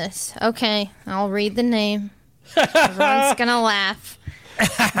 Jesus. Okay, I'll read the name. Everyone's going to laugh.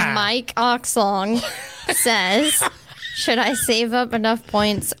 Mike Oxlong says, should I save up enough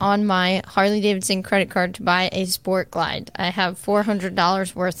points on my Harley-Davidson credit card to buy a Sport Glide? I have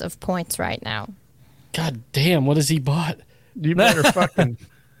 $400 worth of points right now. God damn, what has he bought? You better fucking...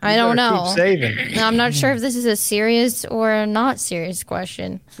 I don't know. Keep saving. I'm not sure if this is a serious or a not serious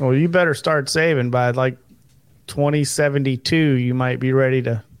question. Well, you better start saving by like 2072. You might be ready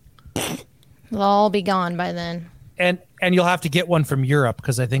to. They'll all be gone by then. And you'll have to get one from Europe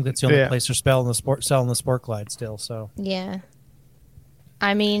because I think that's the only place they're selling the Sport Glide still. So yeah,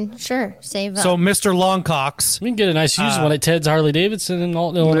 I mean, sure, save up. So Mr. Longcocks, we can get a nice used one at Ted's Harley Davidson in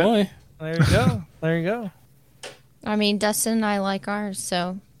Alton, Illinois. There you go. There you go. I mean, Dustin and I like ours,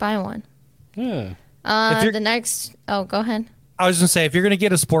 so buy one. Yeah. The next... Oh, go ahead. I was going to say, if you're going to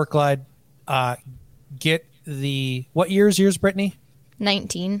get a Sport Glide, get what year is yours, Brittany?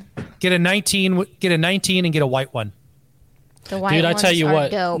 19. Get a 19 and get a white one. The white Dude, I ones tell you are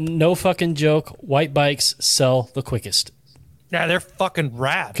what, dope. no fucking joke. White bikes sell the quickest. Yeah, they're fucking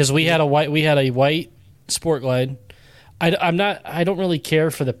rad. Because we had a white Sport Glide. I don't really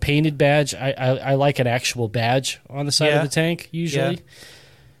care for the painted badge. I like an actual badge on the side of the tank usually. Yeah.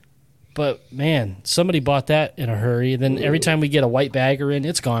 But man, somebody bought that in a hurry. Then every time we get a white bagger in,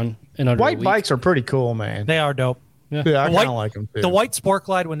 it's gone in under a White week. bikes are pretty cool, man. They are dope. Yeah, I kind of like them too. The white Sport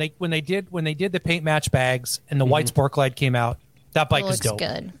Glide when they did the paint match bags and the white Sport Glide came out, that bike is dope.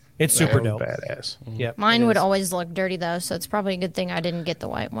 Good. It's super dope. Badass. Yeah. Mine would always look dirty though, so it's probably a good thing I didn't get the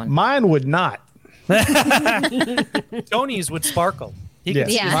white one. Mine would not. Tony's would sparkle.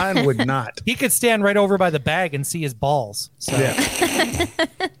 Mine would not. He could stand right over by the bag and see his balls. So. Yeah.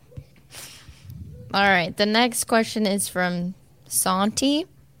 All right. The next question is from Santi.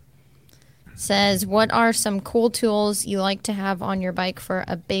 Says, what are some cool tools you like to have on your bike for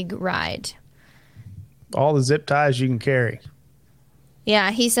a big ride? All the zip ties you can carry.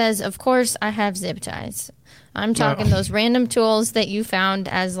 Yeah, he says, of course I have zip ties. I'm talking those random tools that you found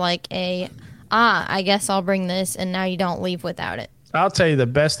as like I guess I'll bring this, and now you don't leave without it. I'll tell you the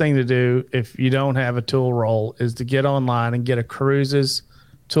best thing to do if you don't have a tool roll is to get online and get a Cruise's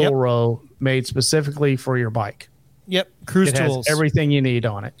tool roll made specifically for your bike. Yep, Cruise tools. Has everything you need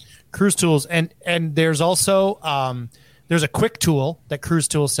on it. Cruise tools, and there's also there's a quick tool that Cruise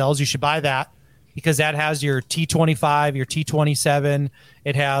Tools sells. You should buy that because that has your T25, your T27.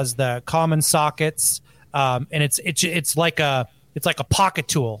 It has the common sockets, and it's like a pocket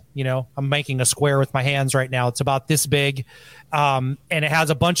tool. You know, I'm making a square with my hands right now. It's about this big, and it has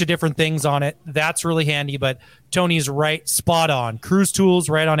a bunch of different things on it. That's really handy. But Tony's right, spot on. Cruise Tools,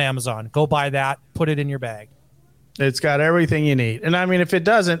 right on Amazon. Go buy that. Put it in your bag. It's got everything you need. And I mean, if it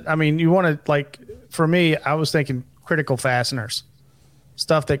doesn't, I mean, you want to, like, for me, I was thinking critical fasteners,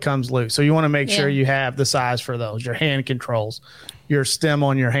 stuff that comes loose. So you want to make sure you have the size for those, your hand controls, your stem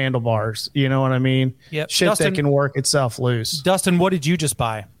on your handlebars. You know what I mean? Yep. Shit Dustin, that can work itself loose. Dustin, what did you just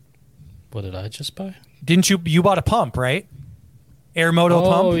buy? What did I just buy? Didn't you bought a pump, right? Air Moto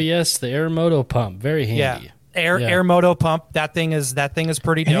pump? Oh, yes, the Air Moto pump. Very handy. Yeah. Air Moto pump. That thing is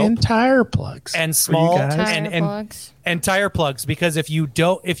pretty dope. And tire plugs. And small plugs. And tire plugs, because if you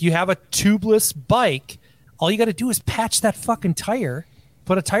have a tubeless bike, all you got to do is patch that fucking tire,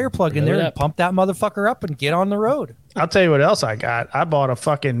 put a tire plug in there and pump that motherfucker up and get on the road. I'll tell you what else I got. I bought a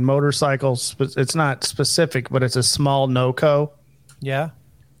fucking motorcycle. It's not specific, but it's a small NOCO. Yeah.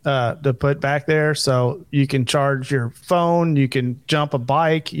 To put back there, so you can charge your phone, you can jump a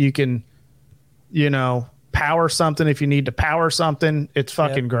bike, you can, power something if you need to power something. It's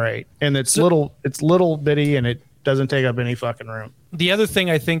fucking great, and it's little bitty, and it doesn't take up any fucking room. The other thing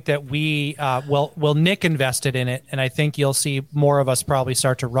I think that we Nick invested in it, and I think you'll see more of us probably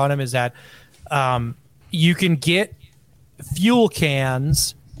start to run them, is that you can get fuel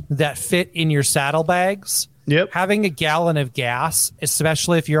cans that fit in your saddlebags. Yep. Having a gallon of gas,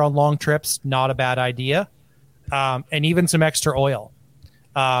 especially if you're on long trips, not a bad idea. And even some extra oil.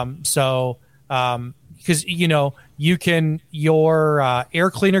 Because your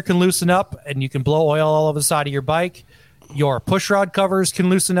air cleaner can loosen up and you can blow oil all over the side of your bike. Your push rod covers can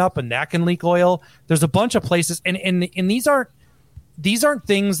loosen up and that can leak oil. There's a bunch of places, and these aren't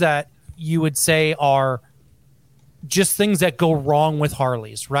things that you would say are just things that go wrong with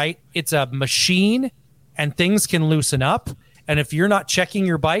Harleys, right? It's a machine and things can loosen up. And if you're not checking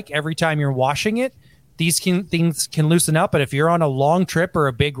your bike every time you're washing it, things can loosen up. But if you're on a long trip or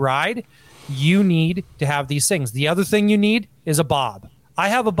a big ride, you need to have these things. The other thing you need is a bob. I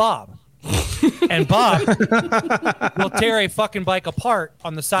have a bob. And Bob will tear a fucking bike apart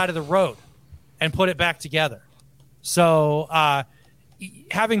on the side of the road and put it back together. So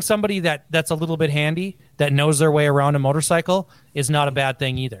having somebody that's a little bit handy, that knows their way around a motorcycle, is not a bad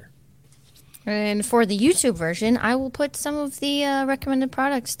thing either. And for the YouTube version, I will put some of the recommended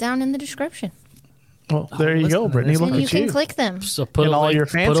products down in the description. Well, there you go, Brittany. Look at you. You can click them. So put a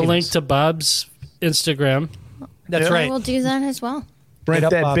link to Bob's Instagram. That's right. I will do that as well. Rent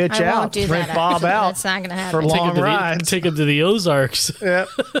that bitch I out. won't do Rent that, Bob actually. out. That's not going to happen. For long rides. Take him to the Ozarks. Yep.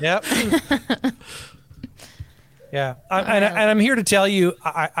 Yep. Yeah. And I'm here to tell you,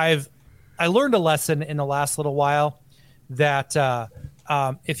 I learned a lesson in the last little while that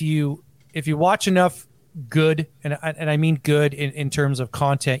if you watch enough good, and I mean good in terms of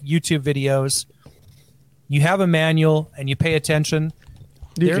content, YouTube videos, you have a manual and you pay attention,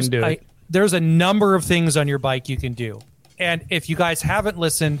 you can do it. There's a number of things on your bike you can do. And if you guys haven't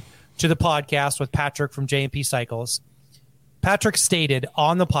listened to the podcast with Patrick from J&P Cycles, Patrick stated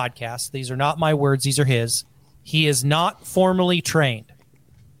on the podcast, these are not my words, these are his, He is not formally trained.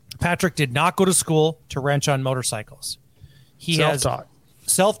 Patrick did not go to school to wrench on motorcycles. He Self-taught.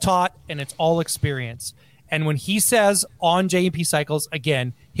 has self-taught, and it's all experience. And when he says on JMP Cycles,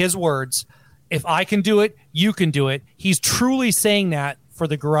 again, his words, if I can do it, you can do it. He's truly saying that for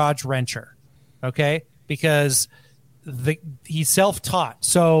the garage wrencher, okay? Because he's self-taught.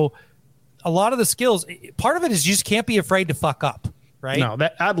 So a lot of the skills, part of it is you just can't be afraid to fuck up, right? No,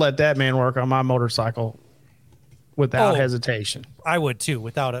 I'd let that man work on my motorcycle without hesitation. I would too,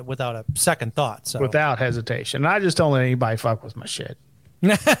 without a second thought. So without hesitation. And I just don't let anybody fuck with my shit.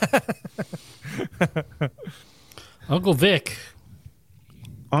 Uncle Vic.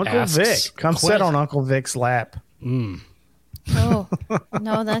 Uncle Vic. Come sit on Uncle Vic's lap. Oh,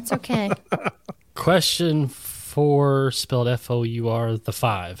 no, that's okay. Question 4, spelled F-O-U-R, the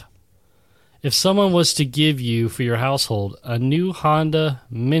 5. If someone was to give you for your household a new Honda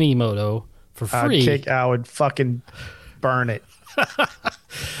Mini Moto for free, I would fucking burn it.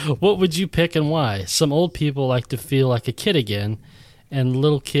 what would you pick and why? Some old people like to feel like a kid again, and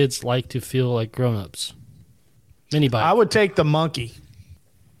little kids like to feel like grown-ups. Mini bike. I would take the monkey.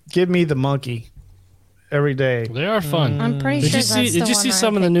 Give me the monkey every day. They are fun. I'm pretty Did sure you see? that's Did the you one see I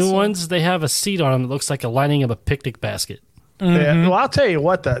some of the picked new too. ones? They have a seat on them that looks like a lining of a picnic basket. Yeah, well, I'll tell you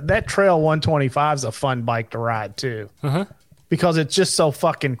what, that Trail 125 is a fun bike to ride too. Because it's just so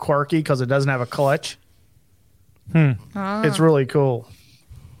fucking quirky because it doesn't have a clutch. It's really cool.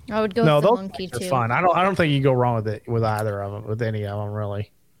 I would go No, with the those monkey bikes are too. fun. I don't think you can go wrong with it with either of them, with any of them really.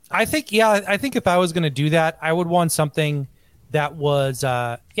 I think if I was going to do that, I would want something that was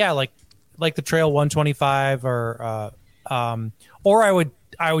like the Trail 125 or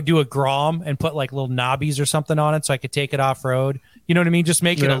I would do a Grom and put like little knobbies or something on it so I could take it off road. You know what I mean? Just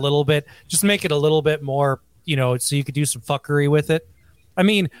make it a little bit more, so you could do some fuckery with it. I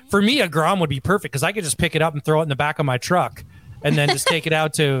mean, for me, a Grom would be perfect because I could just pick it up and throw it in the back of my truck and then just take it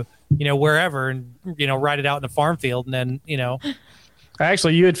out to, wherever and, ride it out in the farm field. And then,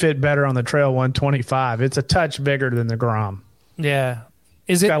 Actually, you would fit better on the Trail 125. It's a touch bigger than the Grom. yeah.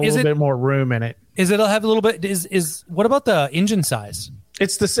 It's got a little bit more room in it. It'll have a little bit, what about the engine size?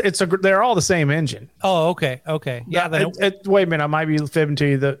 They're all the same engine. Oh, okay. Yeah. Wait a minute, I might be fibbing to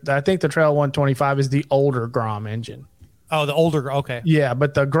you. I think the Trail 125 is the older Grom engine. Oh, the older. Okay. Yeah,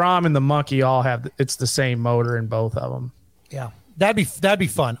 but the Grom and the Monkey all have it's the same motor in both of them. Yeah, that'd be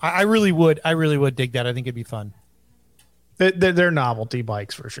fun. I really would dig that. I think it'd be fun. They're novelty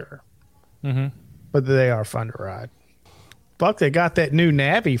bikes for sure. But they are fun to ride. Buck, they got that new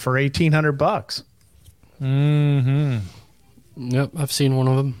Navi for $1,800. Yep, I've seen one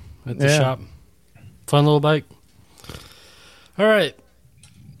of them at the shop. Fun little bike. All right,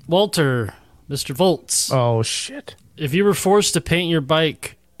 Walter, Mr. Volts. Oh shit! If you were forced to paint your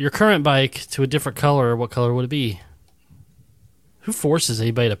current bike, to a different color, what color would it be? Who forces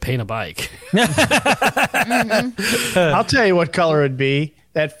anybody to paint a bike? I'll tell you what color it'd be.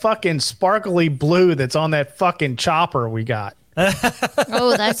 That fucking sparkly blue that's on that fucking chopper we got.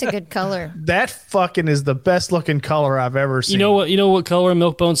 Oh, that's a good color. That fucking is the best looking color I've ever seen. You know what color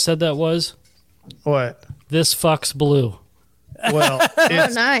Milkbone said that was? What? This fucks blue. Well,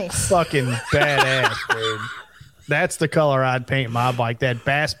 it's Nice. fucking badass, dude. That's the color I'd paint my bike. That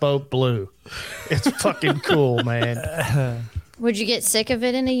bass boat blue. It's fucking cool, man. Would you get sick of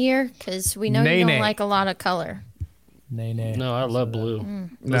it in a year? Because we know you Nay. don't like a lot of color. Nay. No, I love blue.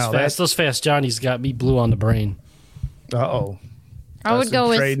 No, Those fast Johnnies got me blue on the brain. Uh-oh. I would go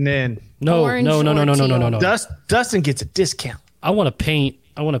with trading in. No. Orange or teal. Dustin gets a discount. I want to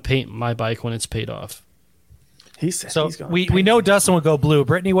paint my bike when it's paid off. He said So he's going we know Dustin would go blue.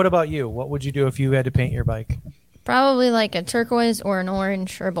 Brittany, what about you? What would you do if you had to paint your bike? probably like a turquoise or an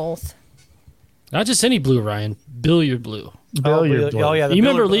orange or both. Not just any blue, Ryan. Billiard blue. Billiard blue. Oh yeah, the You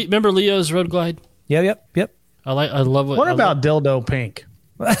remember billiard blue. remember Leo's Road Glide? Yep. I love What I about dildo pink?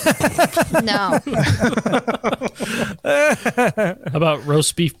 No. How about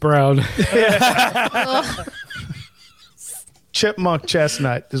roast beef brown? Chipmunk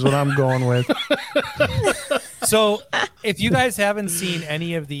chestnut is what I'm going with. So, if you guys haven't seen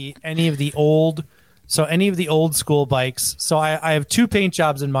any of the old school bikes, so I have two paint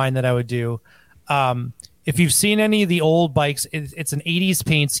jobs in mind that I would do. If you've seen any of the old bikes, it's an 80s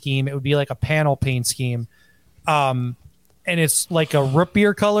paint scheme. It would be like a panel paint scheme. And it's like a root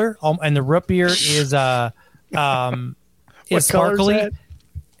beer color. And the root beer is is sparkly.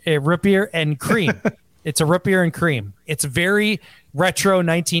 A root beer and cream. It's a root beer and cream. It's very retro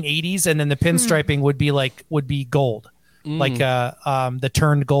 1980s, and then the pinstriping would be gold, like the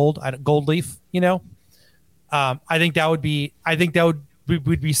turned gold leaf. You know, I think that would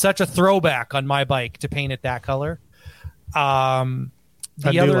would be such a throwback on my bike to paint it that color. I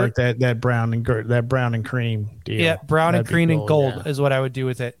do like that brown and cream deal. Yeah, brown and cream and gold yeah. is what I would do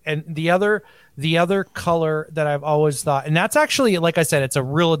with it. And the other color that I've always thought, and that's actually, like I said, it's a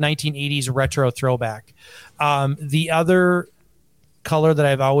real 1980s retro throwback. The other color that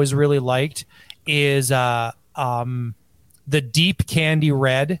I've always really liked is the deep candy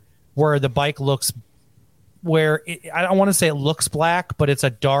red, where the bike looks, I don't want to say it looks black, but it's a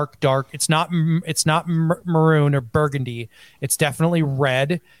dark. It's not maroon or burgundy. It's definitely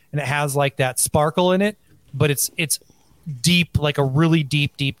red, and it has like that sparkle in it, but it's deep, like a really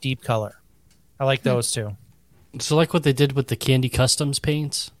deep color. I like those too. So like what they did with the Candy Customs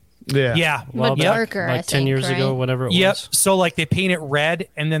paints? Yeah. But darker, like I 10 think, years right? ago, whatever it Yep. was. So like they paint it red,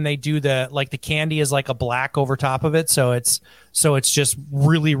 and then they do the candy is like a black over top of it. So it's just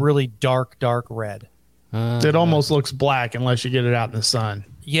really dark red. It almost looks black unless you get it out in the sun.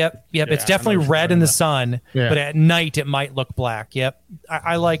 Yep. Yeah, It's definitely red in the sun, Yeah. but at night it might look black. Yep.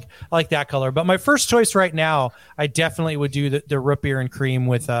 I like that color. But my first choice right now, I definitely would do the root beer and cream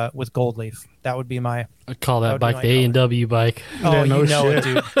with gold leaf. That would be my. I'd call That that would be bike my the A&W bike. Oh, Yeah, no you know shit.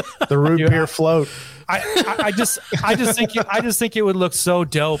 it, dude. The root beer float. I just think it would look so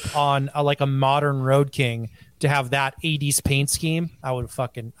dope on a modern Road King to have that 80s paint scheme.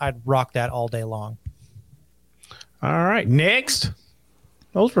 I'd rock that all day long. All right, next.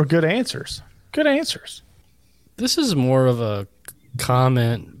 Those were good answers. Good answers. This is more of a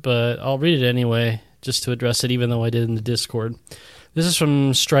comment, but I'll read it anyway, just to address it, even though I did in the Discord. This is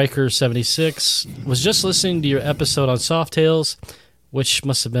from Striker76. Was just listening to your episode on Softails, which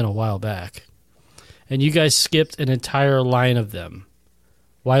must have been a while back. And you guys skipped an entire line of them.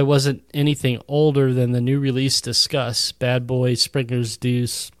 Why wasn't anything older than the new release discussed? Bad Boy, Springer's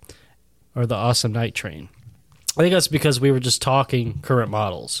Deuce, or the Awesome Night Train? I think that's because we were just talking current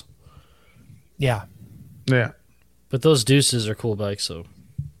models. Yeah. Yeah. But those Deuces are cool bikes, so...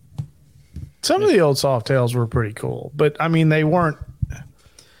 Some of the old Softails were pretty cool, but I mean they weren't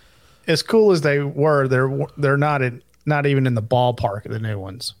as cool as they were. They're not even in the ballpark of the new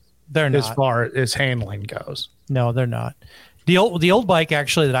ones. They're not. As far as handling goes. No, they're not. The old bike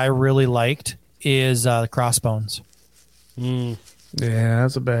actually that I really liked is the Crossbones. Yeah,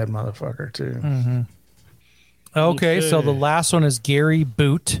 that's a bad motherfucker too. Mm-hmm. Okay, so the last one is Gary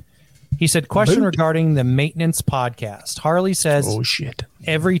Boot. He said, question regarding the maintenance podcast. Harley says, Oh shit.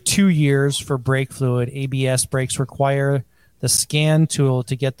 every 2 years for brake fluid, ABS brakes require the scan tool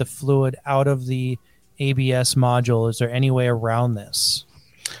to get the fluid out of the ABS module. Is there any way around this?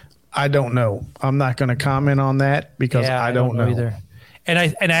 I don't know. I'm not going to comment on that because I don't know either. And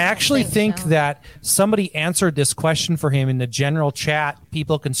I actually think so. that somebody answered this question for him in the general chat.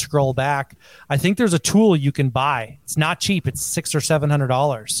 People can scroll back. I think there's a tool you can buy. It's not cheap. It's $600 or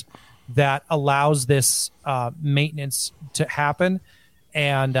 $700 that allows this maintenance to happen.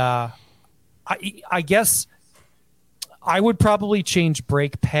 And I guess I would probably change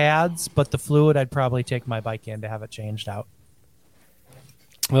brake pads, but the fluid I'd probably take my bike in to have it changed out.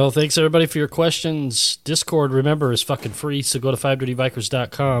 Well, thanks everybody for your questions. Discord, remember, is fucking free, so go to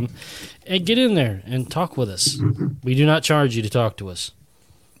 5dirtybikers.com and get in there and talk with us. We do not charge you to talk to us.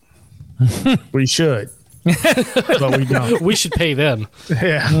 We should. But we don't. We should pay them.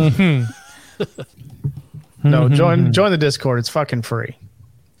 Yeah. No, join the Discord. It's fucking free.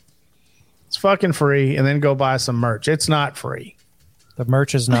 It's fucking free, and then go buy some merch. It's not free. The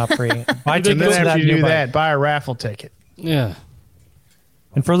merch is not free. Buy And tickets then to after that you new do bike. that, buy a raffle ticket. Yeah.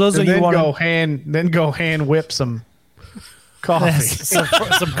 And for those And of you then want go hand whip some coffee. some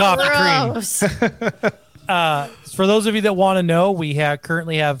coffee cream. Gross. For those of you that want to know, we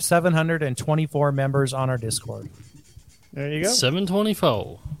currently have 724 members on our Discord. There you go.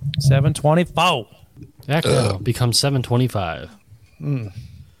 724. 724. Actually, become 725.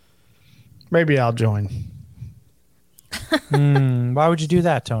 Maybe I'll join. Why would you do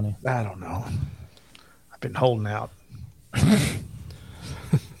that, Tony? I don't know. I've been holding out.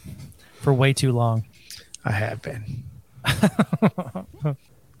 For way too long. I have been.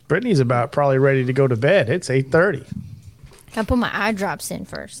 Brittany's about probably ready to go to bed. It's 8:30. Gotta put my eye drops in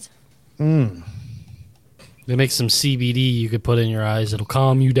first. They make some CBD you could put in your eyes. It'll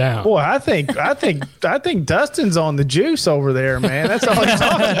calm you down. Boy, I think Dustin's on the juice over there, man. That's all he's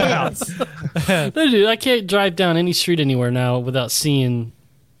talking about. No, dude, I can't drive down any street anywhere now without seeing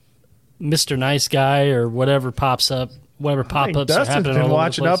Mr. Nice Guy or whatever pops up. Whatever I think pop-ups are Dustin's happening been all over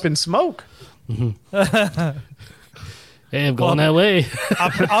watching the place. Up in Smoke. Hey, I'm going that way.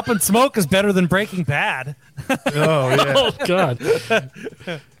 Up in Smoke is better than Breaking Bad. Oh yeah. Oh, God.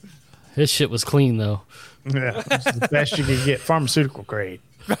 His shit was clean, though. Yeah, it's the best you can get. Pharmaceutical grade.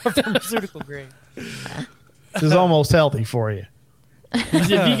 Pharmaceutical grade. This is almost healthy for you. Have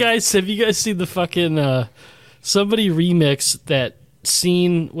you guys seen the fucking somebody remix that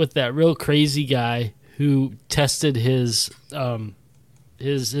scene with that real crazy guy who tested his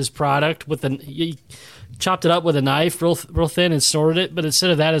product with he chopped it up with a knife real thin and snorted it, but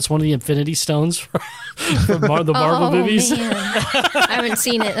instead of that it's one of the Infinity Stones from the Marvel movies. Man. I haven't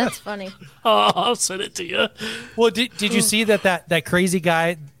seen it. That's funny. Oh, I'll send it to you. Well, did you see that crazy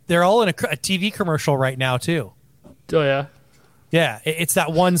guy? They're all in a TV commercial right now too. Oh yeah. Yeah, it's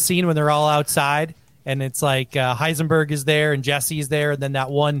that one scene when they're all outside, and it's like Heisenberg is there and Jesse's there, and then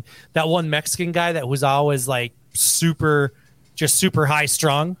that one Mexican guy that was always like super high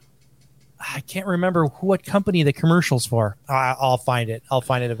strung. I can't remember what company the commercial's for. I'll find it. I'll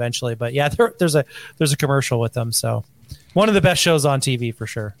find it eventually. But yeah, there's a commercial with them. So one of the best shows on TV for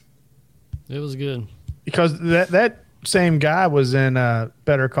sure. It was good Because that same guy was in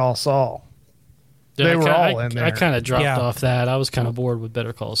Better Call Saul. They were all in there. I kind of dropped off that. I was kind of bored with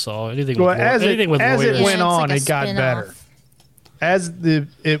Better Call Saul. Anything with as it went on, like it got better. As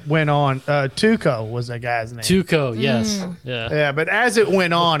it went on, Tuco was that guy's name. Tuco, yes. Yeah, but as it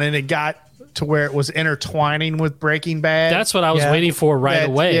went on and it got to where it was intertwining with Breaking Bad. That's what I was waiting for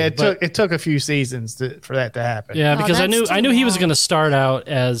away. Yeah, it took a few seasons for that to happen. Yeah, because I knew he was going to start out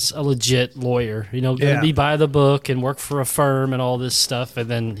as a legit lawyer, going to be by the book and work for a firm and all this stuff, and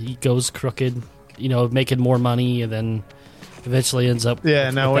then he goes crooked, making more money, and then eventually ends up. Yeah,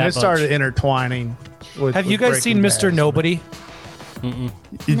 no, when it started intertwining. Have you guys seen Mr. Nobody? Mm-mm.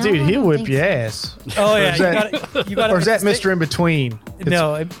 Dude, he'll whip your ass. Oh yeah, you got. Or is that Mr. In Between?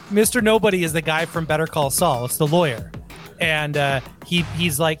 No, Mr. Nobody is the guy from Better Call Saul. It's the lawyer, and he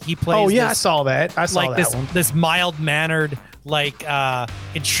plays. Oh yeah, I saw that. I saw that one. This mild mannered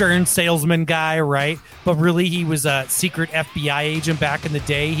insurance salesman guy, right? But really, he was a secret FBI agent back in the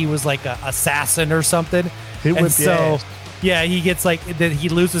day. He was like a assassin or something. He'll whip your ass. Yeah, he gets he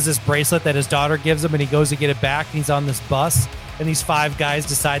loses this bracelet that his daughter gives him, and he goes to get it back. And he's on this bus, and these 5 guys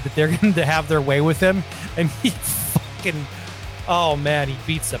decide that they're going to have their way with him, and he fucking, oh man, he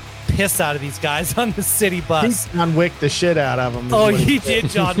beats the piss out of these guys on the city bus. He John Wick the shit out of them. Oh, he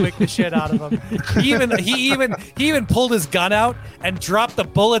did John Wick the shit out of him. He even pulled his gun out and dropped the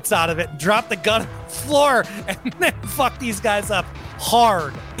bullets out of it, and dropped the gun on the floor, and then fucked these guys up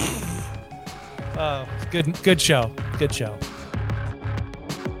hard. Oh, good show. Good show.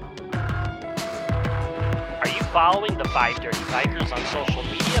 Are you following the 5 Dirty Bikers on social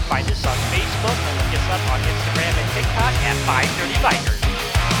media? Find us on Facebook and look us up on Instagram and TikTok at 5 Dirty Bikers.